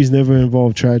 Their movies never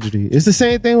involve tragedy. It's the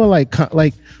same thing with like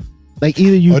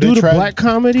either you Or do their the black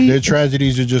comedy. Their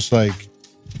tragedies are just like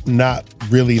not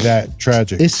really that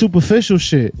tragic. It's superficial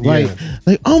shit. Yeah.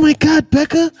 Like, oh my God,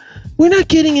 Becca, we're not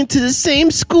getting into the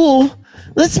same school.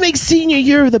 Let's make senior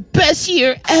year the best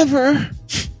year ever.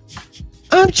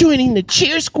 I'm joining the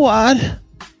cheer squad.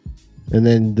 And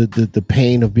then the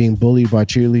pain of being bullied by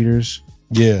cheerleaders.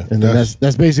 yeah. And then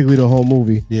that's basically the whole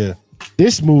movie. yeah.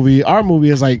 This movie, our movie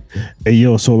is like, hey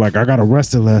yo, so like I got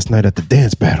arrested last night at the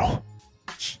dance battle.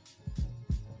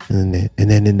 And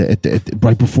then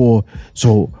right before,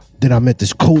 so then I met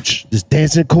this coach, this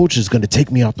dancing coach is gonna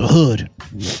take me out the hood.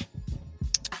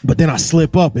 But then I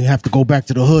slip up and have to go back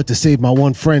to the hood to save my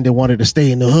one friend that wanted to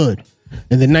stay in the hood.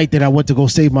 And the night that I went to go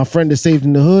save my friend that saved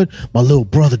in the hood, my little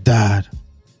brother died.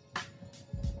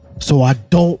 So I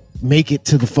don't make it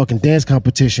to the fucking dance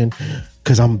competition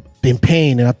because I'm in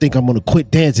pain and I think I'm gonna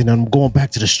quit dancing and I'm going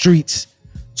back to the streets.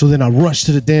 So then I rush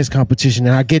to the dance competition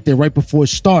and I get there right before it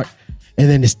start. And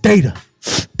then it's data.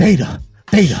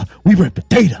 We rip it.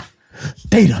 Data.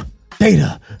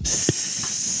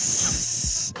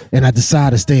 And I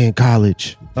decide to stay in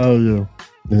college. Oh yeah.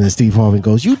 And then Steve Harvey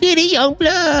goes, "You did it, young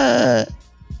blood."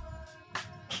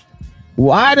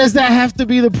 Why does that have to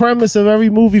be the premise of every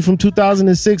movie from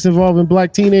 2006 involving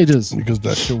black teenagers? Because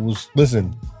that shit was,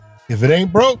 listen, if it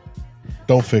ain't broke,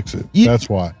 don't fix it. You- That's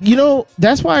why. You know,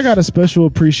 that's why I got a special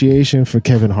appreciation for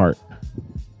Kevin Hart.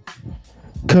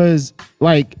 Because,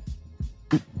 like,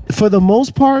 for the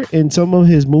most part, in some of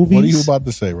his movies... What are you about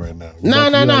to say right now? Nah,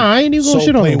 I ain't even gonna Soul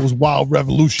shit on Plane him. was wild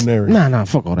revolutionary. Nah,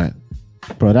 fuck all that.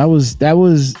 Bro, that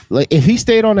was like, if he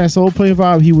stayed on that Soul Plane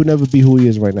vibe, he would never be who he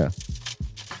is right now.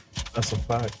 That's a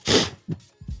fact.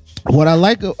 What I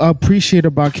appreciate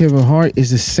about Kevin Hart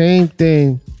is the same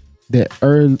thing that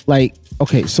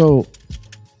okay, so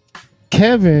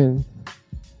Kevin,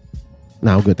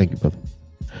 I'm good, thank you, brother.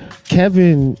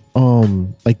 Kevin,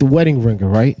 like the Wedding Ringer,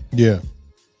 right? Yeah.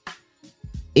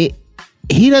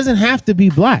 He doesn't have to be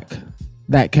black,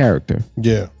 that character,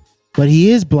 Yeah. but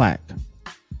he is black.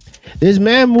 There's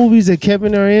mad movies that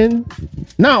Kevin are in,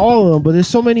 not all of them, but there's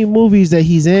so many movies that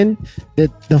he's in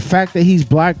that the fact that he's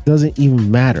black doesn't even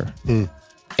matter.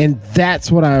 And that's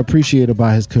what I appreciate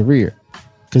about his career.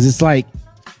 Because it's like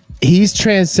he's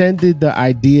transcended the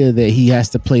idea that he has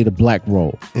to play the black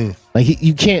role. Like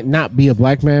you can't not be a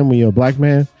black man when you're a black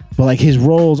man, but like his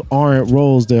roles aren't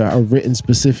roles that are written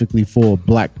specifically for a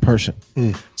black person.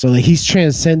 So like he's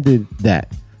transcended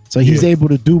that. So he's able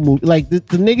to do movies like the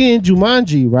nigga in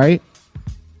Jumanji, right?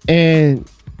 And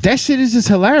that shit is just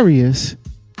hilarious.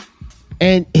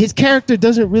 And his character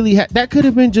doesn't really have, that could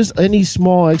have been just any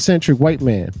small eccentric white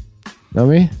man. Know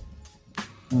what I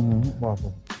mean?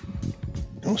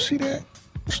 Don't see that.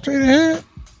 Straight ahead.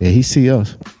 Yeah, he see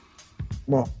us.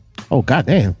 Well, Oh,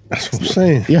 goddamn. That's what I'm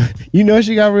saying. Yeah, you know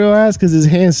she got real ass because his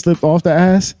hand slipped off the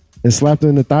ass and slapped her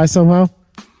in the thigh somehow.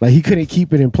 Like he couldn't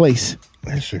keep it in place.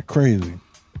 That shit crazy.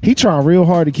 He trying real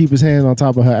hard to keep his hand on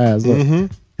top of her ass. Look. Mm-hmm.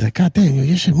 He's like, God damn, yo,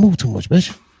 your shit move too much,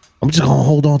 bitch. I'm just gonna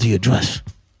hold on to your dress.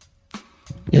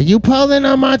 Yo, you pulling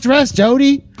on my dress,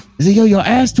 Jody? He said, yo, your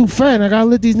ass too fat. And I gotta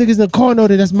let these niggas in the car know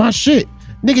that that's my shit.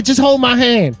 Nigga, just hold my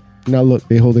hand. Now look,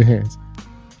 they hold their hands.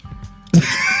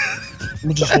 I'm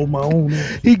gonna just hold my own.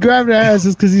 He grabbed her ass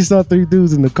just because he saw three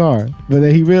dudes in the car. But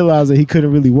then he realized that he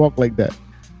couldn't really walk like that.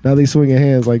 Now they swinging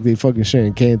hands like they fucking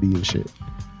sharing candy and shit.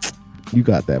 You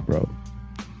got that, bro.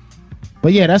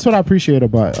 But yeah, that's what I appreciate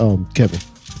about Kevin,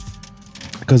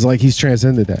 because like he's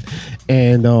transcended that,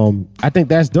 and I think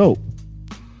that's dope,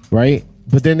 right?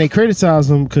 But then they criticize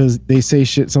him because they say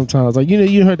shit sometimes. Like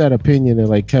you heard that opinion that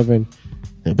like Kevin,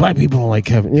 and black people don't like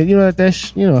Kevin. You know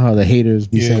that you know how the haters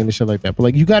be saying the shit like that. But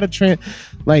like you got to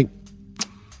like.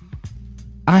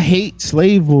 I hate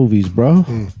slave movies, bro.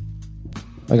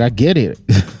 Like I get it.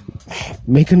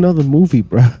 Make another movie,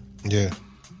 bro. Yeah.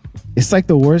 It's like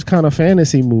the worst kind of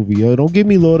fantasy movie, yo. Don't give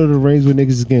me Lord of the Rings where niggas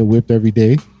is getting whipped every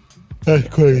day. That's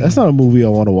crazy. That's not a movie I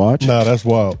want to watch. Nah, that's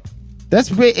wild.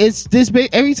 It's this big.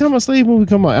 Every time a slave movie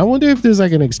come out, I wonder if there's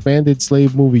like an expanded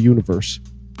slave movie universe.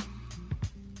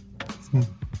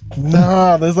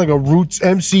 Nah, there's like a Roots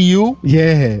MCU.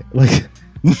 Yeah, like.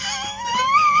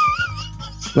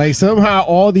 Like somehow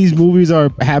all these movies are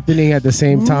happening at the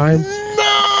same time.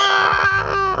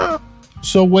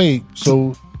 So wait,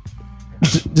 so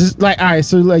just like all right,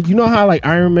 so like you know how like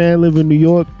Iron Man live in New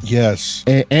York yes,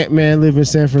 and Ant-Man live in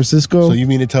San Francisco. So you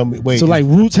mean to tell me? Wait, so like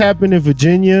Roots happened in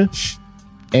Virginia,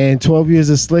 and 12 Years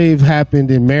a Slave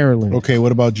happened in Maryland. Okay,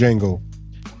 what about Django?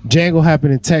 Django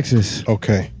happened in Texas.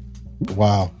 Okay,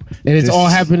 wow. And it's all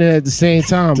happening at the same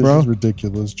time, bro. This is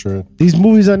ridiculous, Trent. These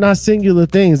movies are not singular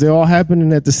things. They're all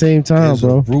happening at the same time, There's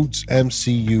bro. a Roots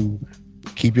MCU.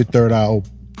 Keep your third eye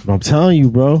open. I'm telling you,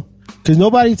 bro. Because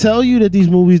nobody tell you that these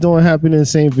movies don't happen in the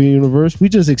same universe. We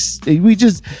just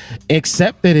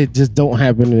accept that it just don't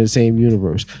happen in the same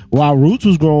universe. While Roots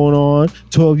was going on,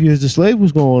 12 Years a Slave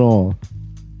was going on.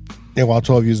 And while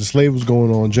 12 Years a Slave was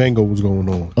going on, Django was going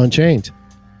on. Unchained.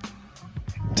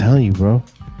 I'm telling you, bro.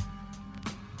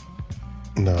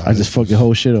 No, I just fucked the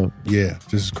whole shit up. Yeah,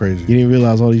 this is crazy. You didn't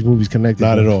realize all these movies connected.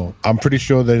 Not at all. I'm pretty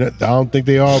sure that I don't think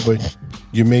they are, but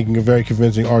you're making a very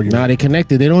convincing argument. Nah, they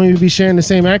connected. They don't even be sharing the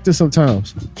same actor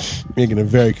sometimes. Making a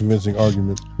very convincing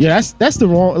argument. Yeah, that's the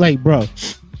wrong. Like, bro,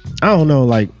 I don't know.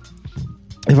 Like,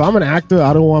 if I'm an actor,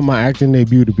 I don't want my acting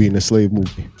debut to be in a slave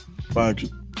movie.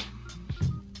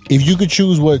 If you could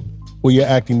choose what your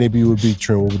acting debut would be,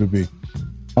 Trent, what would it be?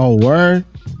 Oh, word,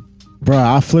 bro,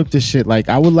 I flip this shit. Like,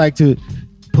 I would like to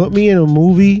put me in a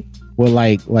movie where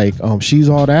like She's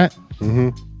All That,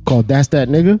 called That's That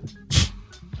Nigga.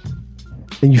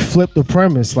 And you flip the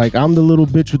premise. Like, I'm the little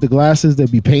bitch with the glasses that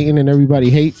be painting and everybody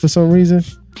hate for some reason.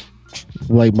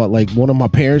 Like one of my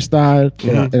parents died,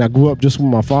 and I grew up just with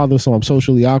my father, so I'm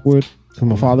socially awkward because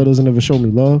my father doesn't ever show me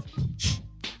love.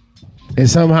 And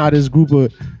somehow this group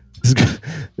of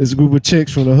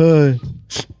chicks from the hood,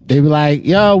 they be like,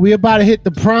 "Yo, we about to hit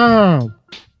the prom."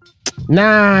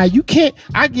 Nah, you can't.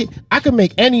 I could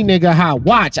make any nigga hot.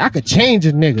 Watch, I could change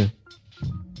a nigga.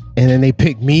 And then they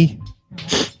pick me,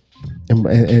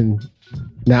 and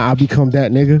now I become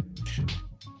that nigga.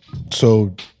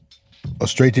 So, a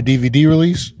straight to DVD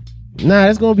release? Nah,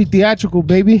 that's gonna be theatrical,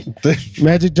 baby.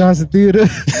 Magic Johnson Theater.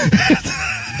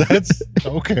 That's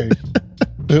okay.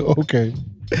 Okay.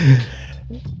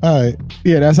 All right.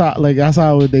 Yeah, that's how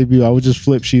I would debut. I would just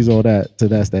flip She's All That to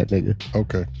That's That Nigga.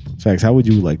 Okay. Facts. How would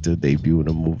you like to debut in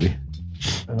a movie?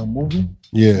 In a movie?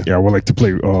 Yeah. Yeah, I would like to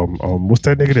play what's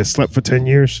that nigga that slept for 10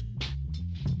 years?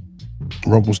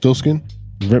 Rumpelstiltskin?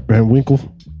 Rip Van Winkle.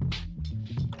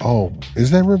 Oh,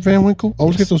 is that Rip Van Winkle? I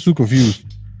always get those two confused.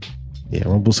 Yeah,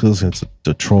 Rumpelstiltskin's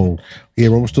the troll. Yeah,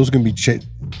 Rumpelstiltskin be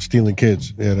stealing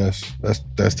kids. Yeah,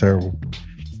 that's terrible.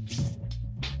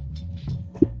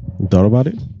 You thought about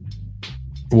it?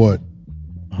 What?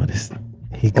 Oh,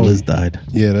 Gliz died.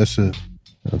 Yeah, that's it.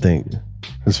 I think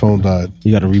His phone died.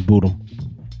 you got to reboot him.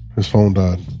 His phone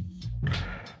died.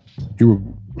 You were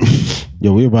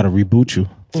Yo, we about to reboot you.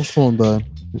 Whose phone died?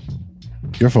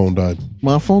 Your phone died.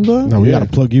 My phone died? No, we got to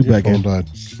plug you Your back phone in. died.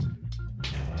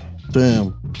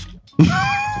 Damn.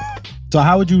 So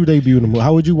how would you debut in a movie?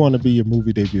 How would you want to be your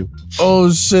movie debut?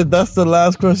 Oh shit, that's the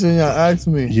last question y'all asked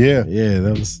me. Yeah. Yeah,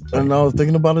 that was. And I was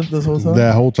thinking about it this whole time.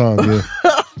 That whole time, yeah.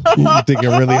 You're thinking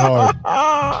really hard.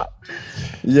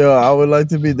 Yo, I would like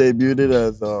to be debuted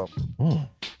as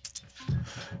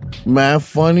Mad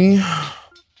Funny.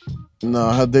 No,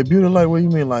 I debuted like, what you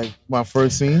mean, like my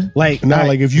first scene? Like, Now,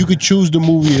 like if you could choose the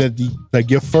movie like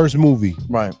your first movie,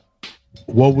 Right.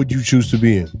 what would you choose to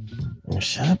be in?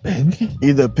 shut up, baby.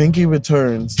 Either Pinky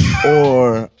Returns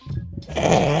or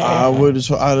I would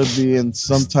try to be in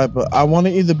some type of, I want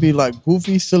to either be like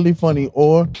goofy, silly, funny,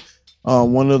 or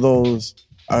one of those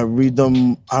I read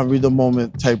the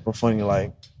moment type of funny,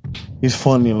 like he's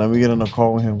funny, let me get in a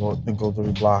car with him and go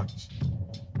 3 blocks.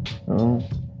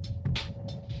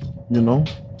 You know?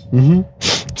 Mm-hmm.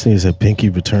 So he said Pinky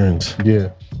Returns.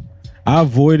 Yeah. I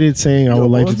avoided saying I Yo,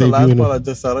 would like what to was the debut last in part a, I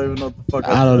just said? I don't even know what the fuck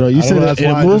I don't know. You I don't know, said that's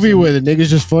in why a I movie just- where the nigga's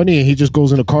just funny and he just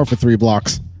goes in a car for 3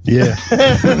 blocks. Yeah.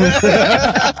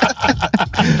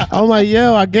 I'm like,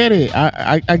 yo, I get it.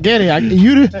 I get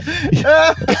it.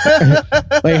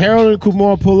 Like Harold and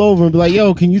Kumar pull over and be like,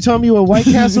 yo, can you tell me what White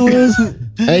Castle is?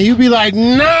 And you be like,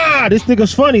 nah, this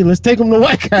nigga's funny. Let's take him to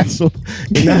White Castle.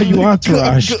 And now you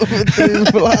Entourage.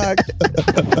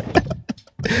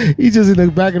 He just in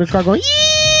the back of the car going,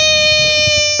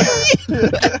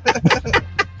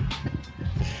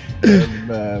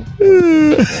 Man.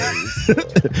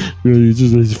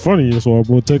 it's funny, so I'm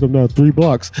gonna take him down 3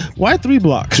 blocks. Why 3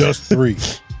 blocks? Just 3.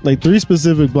 Like 3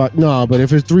 specific blocks. No, but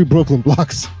if it's 3 Brooklyn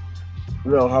blocks.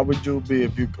 Yo, how would you be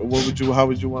if you? How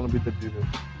would you want to be defeated?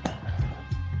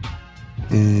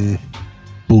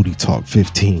 Booty Talk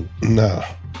 15. Nah,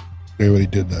 they already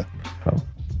did that. Oh.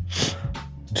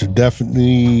 To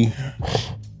definitely.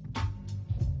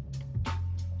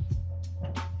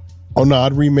 Oh no,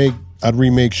 I'd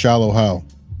remake Shallow Hal.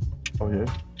 Oh yeah.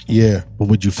 Yeah, But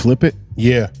would you flip it?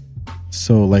 yeah.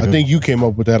 So like I think you came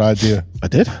up with that idea. I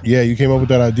did? Yeah, you came up with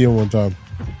that idea one time.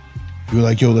 You were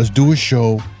like, yo, let's do a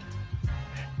show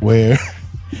where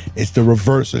it's the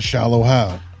reverse of Shallow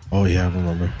Hal. Oh yeah, I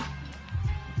remember.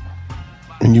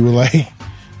 And you were like,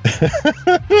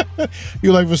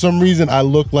 for some reason, I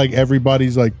look like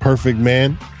everybody's like perfect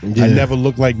man. Yeah. I never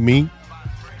look like me.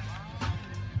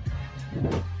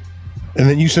 And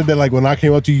then you said that like when I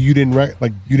came up to you, you didn't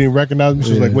recognize me.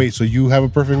 So it's like, wait, so you have a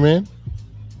perfect man?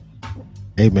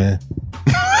 Hey man.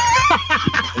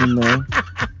 You know.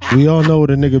 We all know what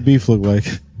a nigga beef look like.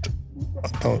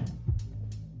 Oh,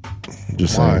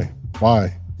 Just why? saying. Why?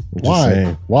 Just Why?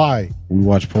 saying. Why? We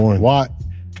watch porn. Why?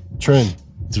 Trend.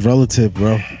 It's relative,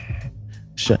 bro.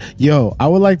 Yo, I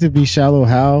would like to be Shallow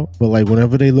Hal, but like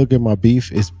whenever they look at my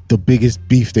beef, it's the biggest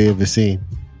beef they ever seen.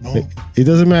 No. It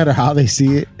doesn't matter how they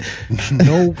see it.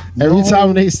 No. Every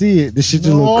time they see it, this shit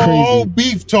just look crazy.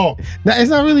 Beef talk. Now,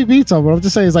 it's not really beef talk, but I'm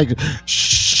just saying it's like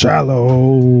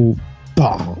shallow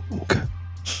bong.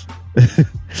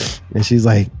 And she's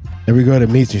like, every girl that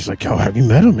meets me, she's like, yo, have you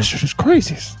met him? This shit is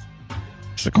crazy.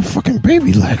 It's like a fucking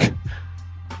baby leg.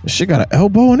 This shit got an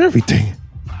elbow and everything.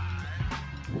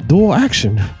 Dual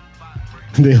action.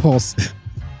 They all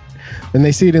and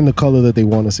they see it in the color that they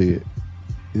want to see it.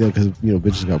 You know, because, you know,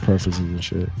 bitches got preferences and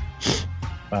shit.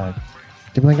 They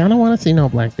be like, I don't want to see no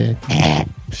black dick.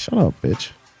 Shut up,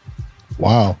 bitch.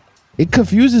 Wow. It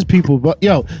confuses people, but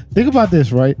yo, think about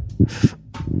this, right?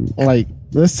 Like,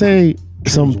 let's say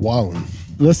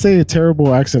let's say a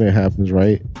terrible accident happens,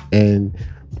 right? And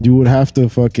you would have to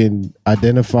fucking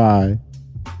identify,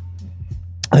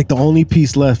 like, the only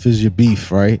piece left is your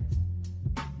beef, right?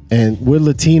 And we're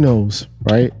Latinos,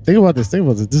 right? Think about this.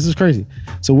 This is crazy.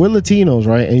 So we're Latinos,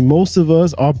 right? And most of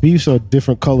us, our beefs are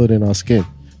different color than our skin.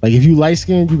 Like, if you light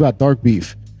skinned, you got dark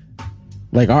beef.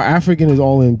 Like, our African is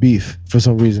all in beef for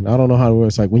some reason. I don't know how it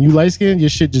works. Like, when you light skinned, your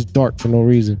shit just dark for no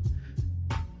reason.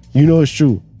 You know it's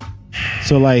true.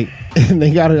 So, like,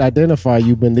 they gotta identify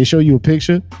you, but they show you a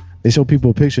picture. They show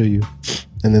people a picture of you,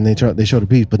 and then they show the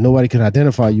beef. But nobody can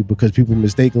identify you because people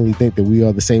mistakenly think that we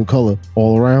are the same color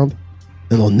all around.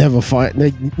 And they'll never find,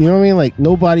 you know what I mean? Like,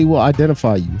 nobody will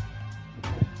identify you.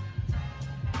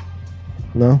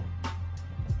 No?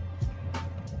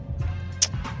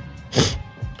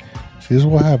 See, this is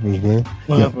what happens, man.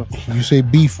 What happened? You say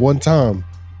beef one time,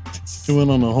 You went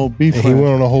on a whole beef. and he went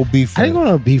on a whole beef I didn't rant. go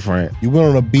on a beef rant. You went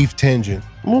on a beef tangent.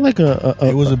 More like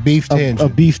It was a beef tangent. a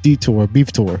beef detour,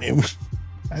 beef tour. It was-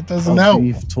 that doesn't help.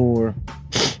 beef tour.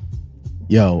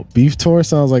 Yo, beef tour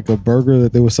sounds like a burger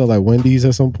that they would sell at Wendy's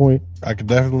at some point. I could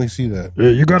definitely see that.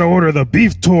 You gotta order the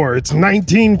beef tour. It's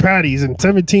 19 patties and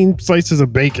 17 slices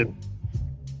of bacon.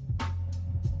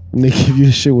 And they give you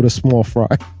the shit with a small fry.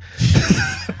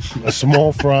 A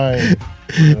small fry,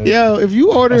 Yo, if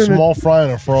you order a small fry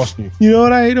and a frosty. you know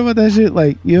what I hate about that shit?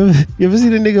 Like, you ever see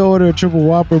the nigga order a triple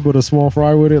whopper but a small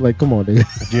fry with it? Like, come on, nigga.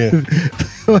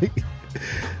 Yeah, Like,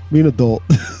 be an adult.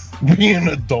 being an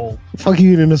adult. Fuck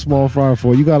you eating a small fry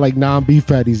for? You got like 9 beef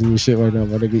patties in your shit right now,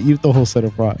 my nigga. Eat the whole set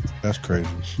of fries. That's crazy.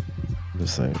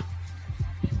 Just saying.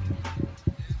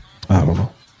 I don't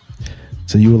know.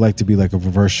 So you would like to be like a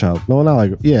reverse shallow? No, not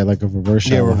like like a reverse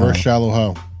Yeah, shallow. reverse Hal. Shallow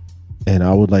Hal. And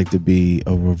I would like to be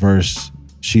a reverse.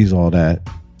 She's all that.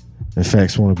 In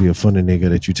fact, want to be a funny nigga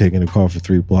that you take in the car for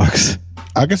 3 blocks.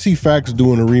 I can see Fax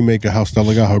doing a remake of how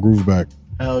Stella got her groove back.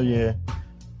 Hell yeah.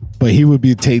 But he would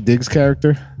be Tate Diggs'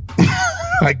 character.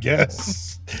 I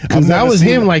guess. Because that was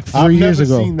him like 3 years I've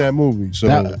ago. never seen that movie.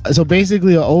 So So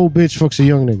basically, an old bitch fucks a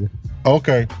young nigga.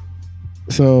 okay.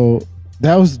 So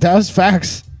that was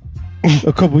facts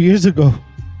a couple years ago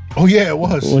Oh yeah, it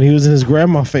was. when he was in his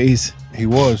grandma phase. He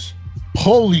was.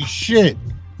 Holy shit.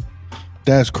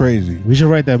 That's crazy. We should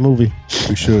write that movie.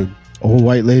 We should. A whole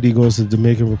white lady goes to the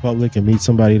Dominican Republic and meets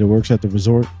somebody that works at the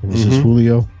resort, and it's just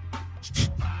Julio.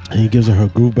 And he gives her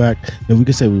groove back. And we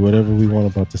can say whatever we want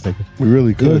about this nigga. We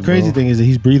really could. The crazy bro. thing is that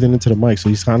he's breathing into the mic, so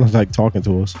he's kind of like talking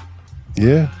to us.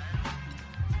 Yeah.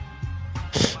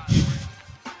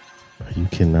 You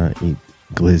cannot eat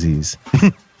glizzies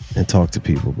and talk to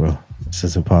people, bro. This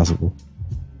is impossible.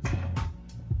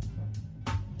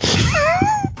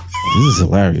 This is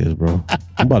hilarious, bro.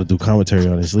 I'm about to do commentary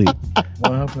on his sleep.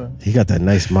 What happened? He got that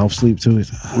nice mouth sleep too.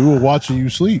 We were watching you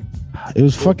sleep. It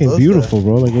was fucking beautiful,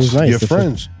 bro. Like, it was nice. Your The-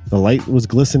 friends. The light was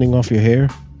glistening off your hair.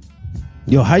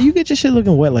 Yo, how you get your shit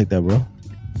looking wet like that, bro?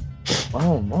 I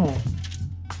don't know.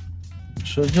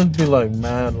 Should just be like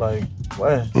mad, like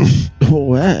what?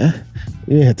 What?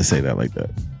 You didn't have to say that like that.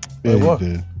 Yeah, Like what? you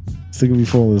did. Still could be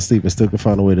falling asleep and still could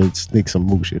find a way to sneak some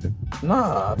mook shit in.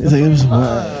 Nah, It's like, it was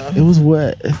wet. It was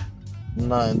wet.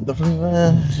 Nah,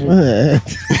 definitely.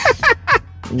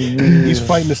 He's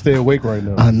fighting to stay awake right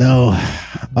now. I know.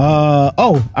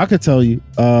 I could tell you.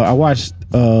 I watched.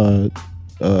 I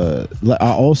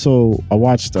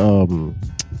watched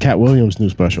Cat Williams' new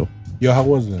special. Yo, how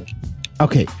was that?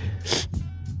 Okay.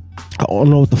 I don't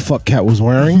know what the fuck Cat was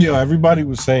wearing. Yo, everybody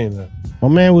was saying that. My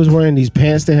man was wearing these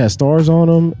pants that had stars on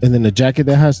them, and then the jacket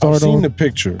that had I've stars seen on. the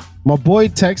picture. My boy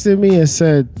texted me and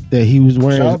said that he was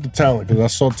wearing. Shout out to Talent, because I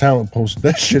saw Talent post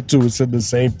that shit too. It said the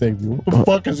same thing. What the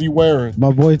fuck is he wearing? My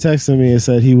boy texted me and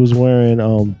said he was wearing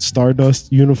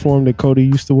Stardust uniform that Cody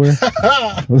used to wear.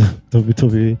 It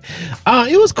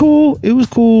was cool. It was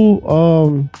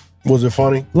cool. Was it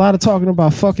funny? A lot of talking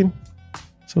about fucking.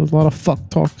 So it was a lot of fuck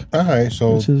talk, All right,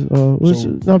 so which is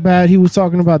not bad. He was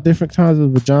talking about different kinds of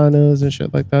vaginas and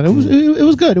shit like that. It was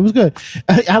good. It was good.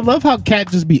 I love how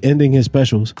Cat just be ending his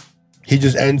specials. he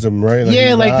just ends them, right? Yeah,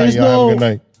 he's like, there's "All right, y'all no- have a good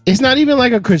night." It's not even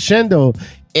like a crescendo.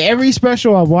 Every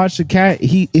special I watched the Cat,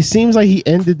 it seems like he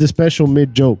ended the special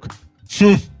mid joke.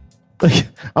 Like,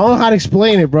 I don't know how to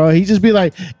explain it, bro. He just be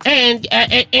like, and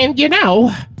you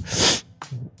know,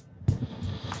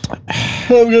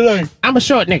 Have a good night. I'm a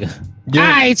short nigga. Yeah. All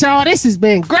right, y'all, this has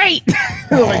been great.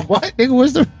 Like, what, nigga?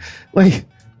 What's the like?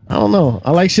 I don't know.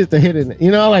 I like shit to hit in it.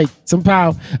 You know, like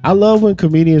somehow I love when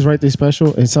comedians write their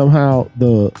special and somehow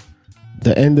the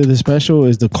end of the special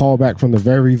is the callback from the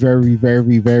very, very,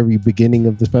 very, very beginning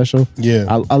of the special. Yeah.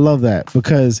 I love that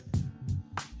because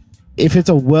if it's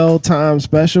a well-timed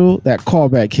special, that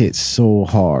callback hits so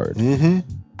hard.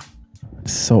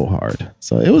 So hard.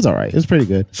 So it was all right. It was pretty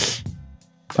good.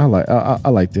 I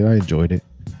liked it. I enjoyed it.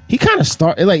 He kind of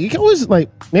started like it was like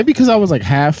maybe because I was like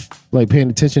half like paying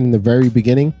attention in the very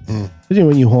beginning. You know,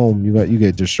 when you home, you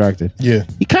get distracted. Yeah.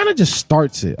 He kind of just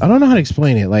starts it. I don't know how to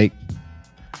explain it. Like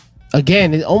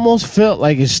again, it almost felt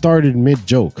like it started mid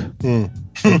joke.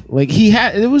 Like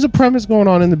there was a premise going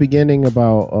on in the beginning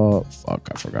about fuck,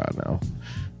 I forgot now.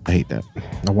 I hate that.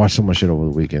 I watched so much shit over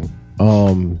the weekend.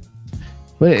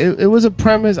 But it was a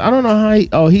premise. I don't know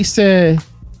how he said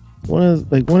one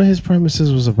of his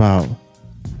premises was about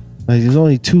like there's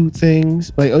only two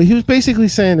things. Like he was basically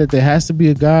saying that there has to be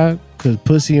a God because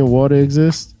pussy and water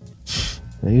exist.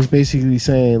 And he was basically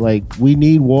saying like we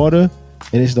need water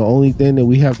and it's the only thing that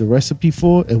we have the recipe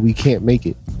for and we can't make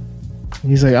it.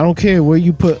 He's like, I don't care where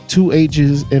you put two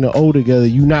H's and an O together,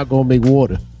 you're not gonna make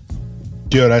water.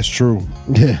 Yeah, that's true.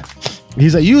 Yeah.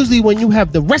 He's like, usually when you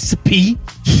have the recipe,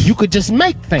 you could just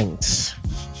make things.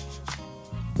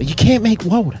 But you can't make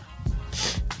water.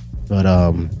 But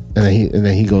and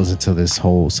then he goes into this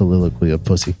whole soliloquy of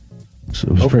pussy. So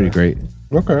it was pretty great.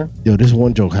 Okay. Yo, this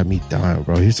one joke had me dying,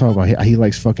 bro. He's talking about he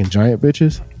likes fucking giant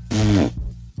bitches.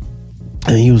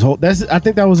 And he was I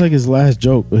think that was like his last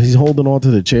joke. He's holding on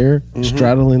to the chair,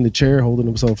 straddling the chair, holding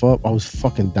himself up. I was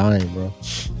fucking dying, bro.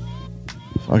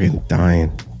 Fucking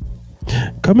dying.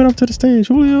 Coming up to the stage,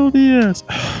 Julio Diaz.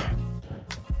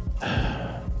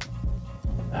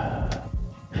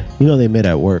 You know they met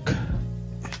at work.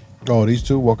 Oh, these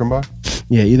two walking by?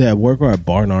 Yeah, either at work or at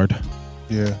Barnard.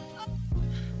 Yeah.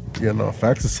 Yeah, no,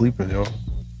 Facts is sleeping, yo.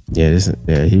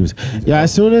 He was. Yeah,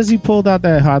 as soon as he pulled out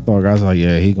that hot dog, I was like,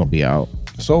 yeah, he gonna be out.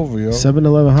 It's over, yo.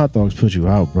 7-Eleven hot dogs put you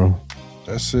out, bro.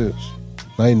 That's it.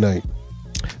 Night night.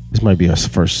 This might be our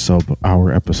first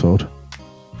sub-hour episode.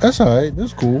 That's all right.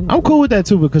 That's cool. I'm cool with that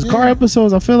too because car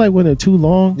episodes, I feel like when they're too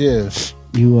long, Yeah.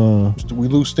 you We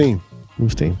lose steam.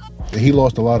 lose steam. And he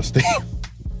lost a lot of steam.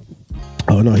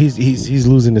 Oh no, he's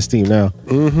losing the steam now.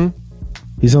 Mm-hmm.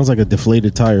 He sounds like a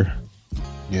deflated tire.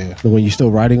 Yeah. But when you're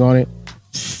still riding on it,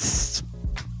 It's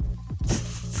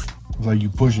like you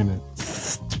pushing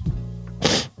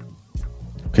it.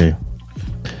 okay.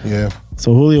 Yeah.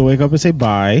 So Julio, wake up and say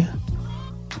bye.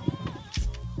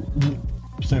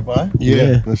 Say bye.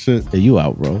 Yeah, that's it. Yeah, you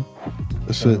out, bro.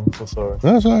 That's it. I'm so sorry.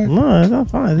 That's all right. No, it's not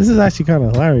fine. This is actually kind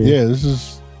of hilarious. Yeah, this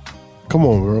is. Come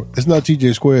on, bro. It's not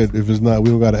TJ Squared if it's not. We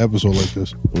don't got an episode like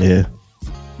this. Yeah.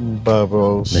 Bye,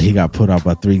 bros. He got put out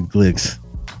by 3 glicks.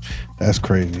 That's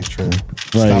crazy, Trent.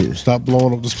 Right. Stop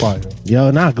blowing up the spot.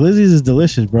 Yo, nah, Glizzy's is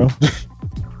delicious, bro.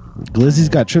 Glizzy's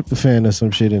got tryptophan or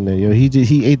some shit in there. Yo,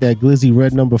 he ate that Glizzy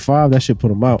Red number 5. That shit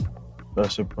put him out.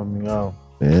 That shit put me out.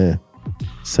 Yeah.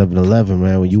 7-Eleven,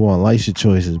 man. When you want life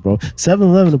choices, bro.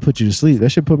 7-Eleven to put you to sleep. That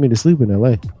shit put me to sleep in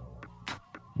LA.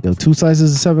 Yo, 2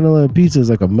 slices of 7-Eleven pizza is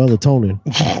like a melatonin.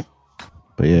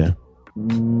 But yeah.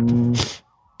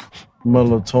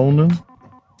 Melatonin.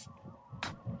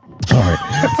 All right.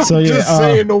 So yeah. Just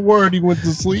saying the word, he went to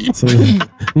sleep. So,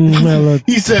 melatonin.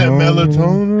 He said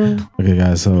melatonin. Okay,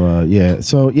 guys.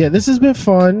 So yeah, this has been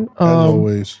fun. As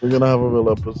always. We're gonna have a real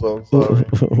episode. Sorry.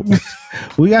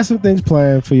 We got some things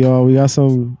planned for y'all. We got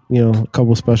some, a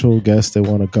couple special guests that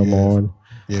want to come on.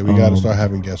 Yeah, we got to start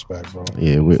having guests back, bro.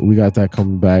 Yeah, we got that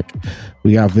coming back.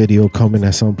 We got video coming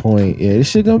at some point. Yeah, this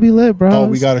shit gonna be lit, bro. Oh,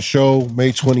 we got a show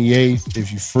May 28th.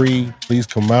 If you're free, please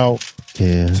come out.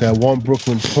 Yeah. It's at 1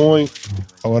 Brooklyn Point.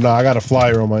 Oh, no, I got a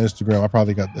flyer on my Instagram. I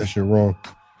probably got that shit wrong.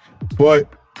 But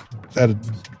it's at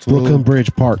Brooklyn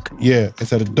Bridge Park. Yeah,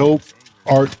 it's at a dope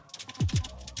art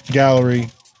gallery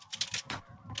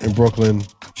in Brooklyn.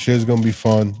 Shit's gonna be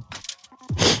fun.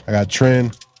 I got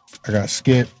Trent. I got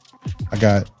Skip. I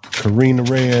got Karina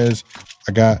Reyes.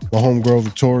 I got my homegirl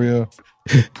Victoria.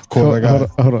 Of course, I got.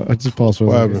 Hold on. I just paused for a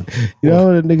What second. happened? You know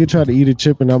when a nigga tried to eat a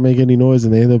chip and not make any noise,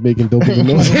 and they end up making dopey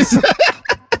noises.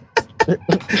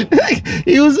 Like,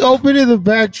 he was opening the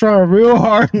bag trying real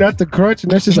hard not to crunch,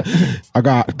 and that's just like, I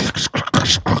got.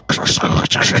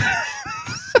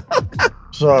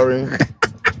 Sorry.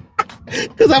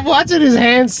 Because I'm watching his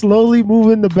hand slowly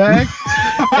move in the bag.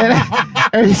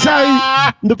 and he's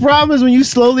how the problem is when you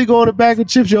slowly go in a bag of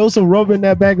chips, you're also rubbing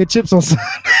that bag of chips on something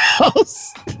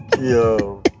else.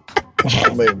 Yo.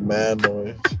 I make mad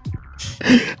noise.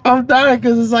 I'm dying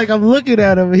because it's like I'm looking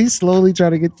at him and he's slowly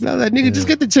trying to get that nigga, just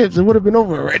get the chips. It would have been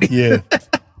over already. Yeah.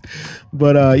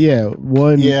 But yeah,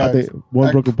 one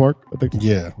Brooklyn Park, I think.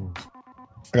 Yeah.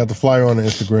 I got the flyer on the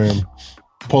Instagram.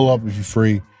 Pull up if you're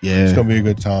free. Yeah. It's gonna be a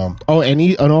good time. Oh,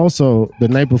 and also the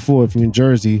night before, if you're in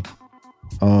Jersey,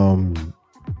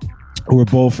 we're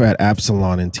both at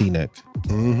Absalon and T-Neck.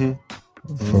 Mm-hmm.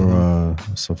 For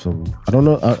some I don't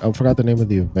know, I forgot the name of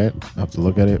the event. I have to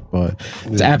look at it, but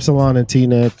it's Absalon and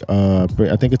T-Neck. I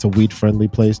think it's a weed friendly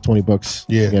place. $20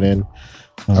 Yeah. to get in.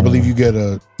 I believe you get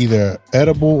either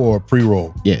edible or a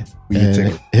pre-roll. Yeah. With your And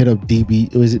ticket. hit up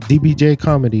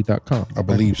dbjcomedy.com. I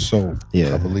believe so.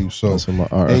 Yeah. I believe so. That's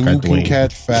what And you can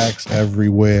catch facts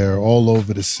everywhere, all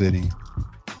over the city.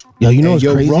 Yo, you know what's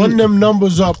yo, crazy? run them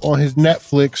numbers up on his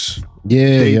Netflix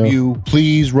debut. Yo.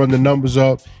 Please run the numbers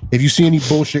up. If you see any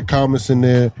bullshit comments in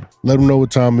there, let them know what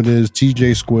time it is.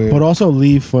 TJ Square. But also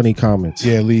leave funny comments.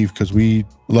 Yeah, leave, because we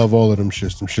love all of them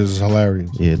shits. Them shits is hilarious.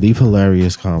 Yeah, leave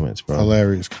hilarious comments, bro.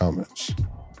 Hilarious comments.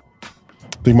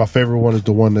 I think my favorite one is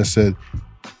the one that said,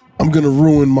 "I'm gonna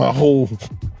ruin my whole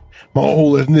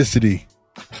ethnicity.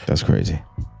 That's crazy.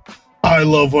 I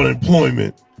love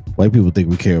unemployment." White people think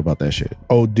we care about that shit.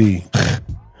 OD.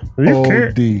 You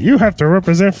OD. You have to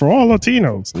represent for all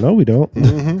Latinos. No, we don't.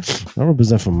 I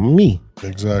represent for me.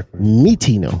 Exactly. Me,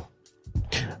 Tino.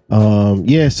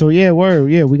 Yeah, so yeah,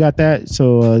 we got that.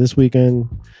 So this weekend,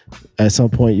 at some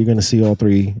point, you're gonna see all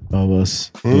 3 of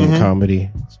us doing comedy.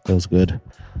 Feels good.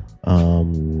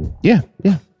 Yeah.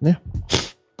 Yeah, man.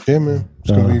 It's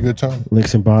gonna be a good time.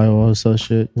 Links in bio, all this other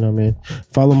shit. You know what I mean?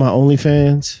 Follow my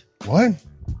OnlyFans. What?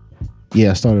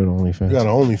 Yeah, I started OnlyFans. You got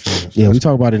an OnlyFans. Yeah, we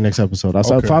talk about it next episode. I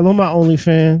Okay. follow my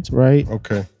OnlyFans, right?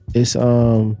 Okay. It's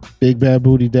Big Bad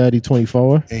Booty Daddy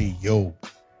 24. Hey, yo.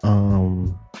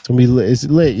 It's gonna be lit. It's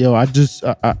lit, yo. I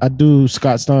do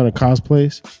Scott Steiner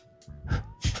cosplays.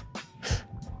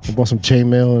 I bought some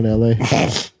chainmail in LA.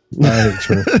 That ain't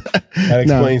true. That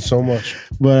explains so much.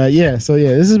 But yeah, so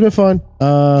yeah, this has been fun.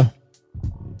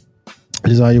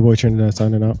 This is all your boy Trinidad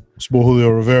signing out. It's boy Julio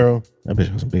Rivera. That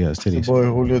bitch got some big ass titties. Boy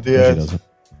Julio No, she Diaz. doesn't.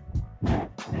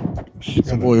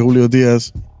 It's boy Julio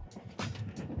Diaz.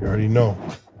 You already know.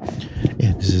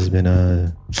 Yeah, this has been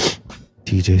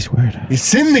TJ Squared.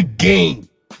 It's in the game.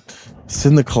 It's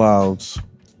in the clouds.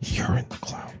 You're in the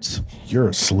clouds. You're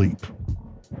asleep.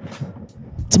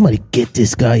 Somebody get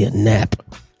this guy a nap.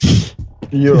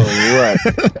 You're right.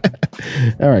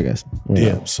 All right, guys.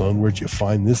 Damn, son, where'd you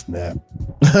find this nap?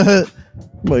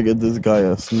 Might get this guy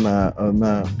a nap.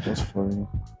 That's funny. All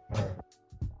right.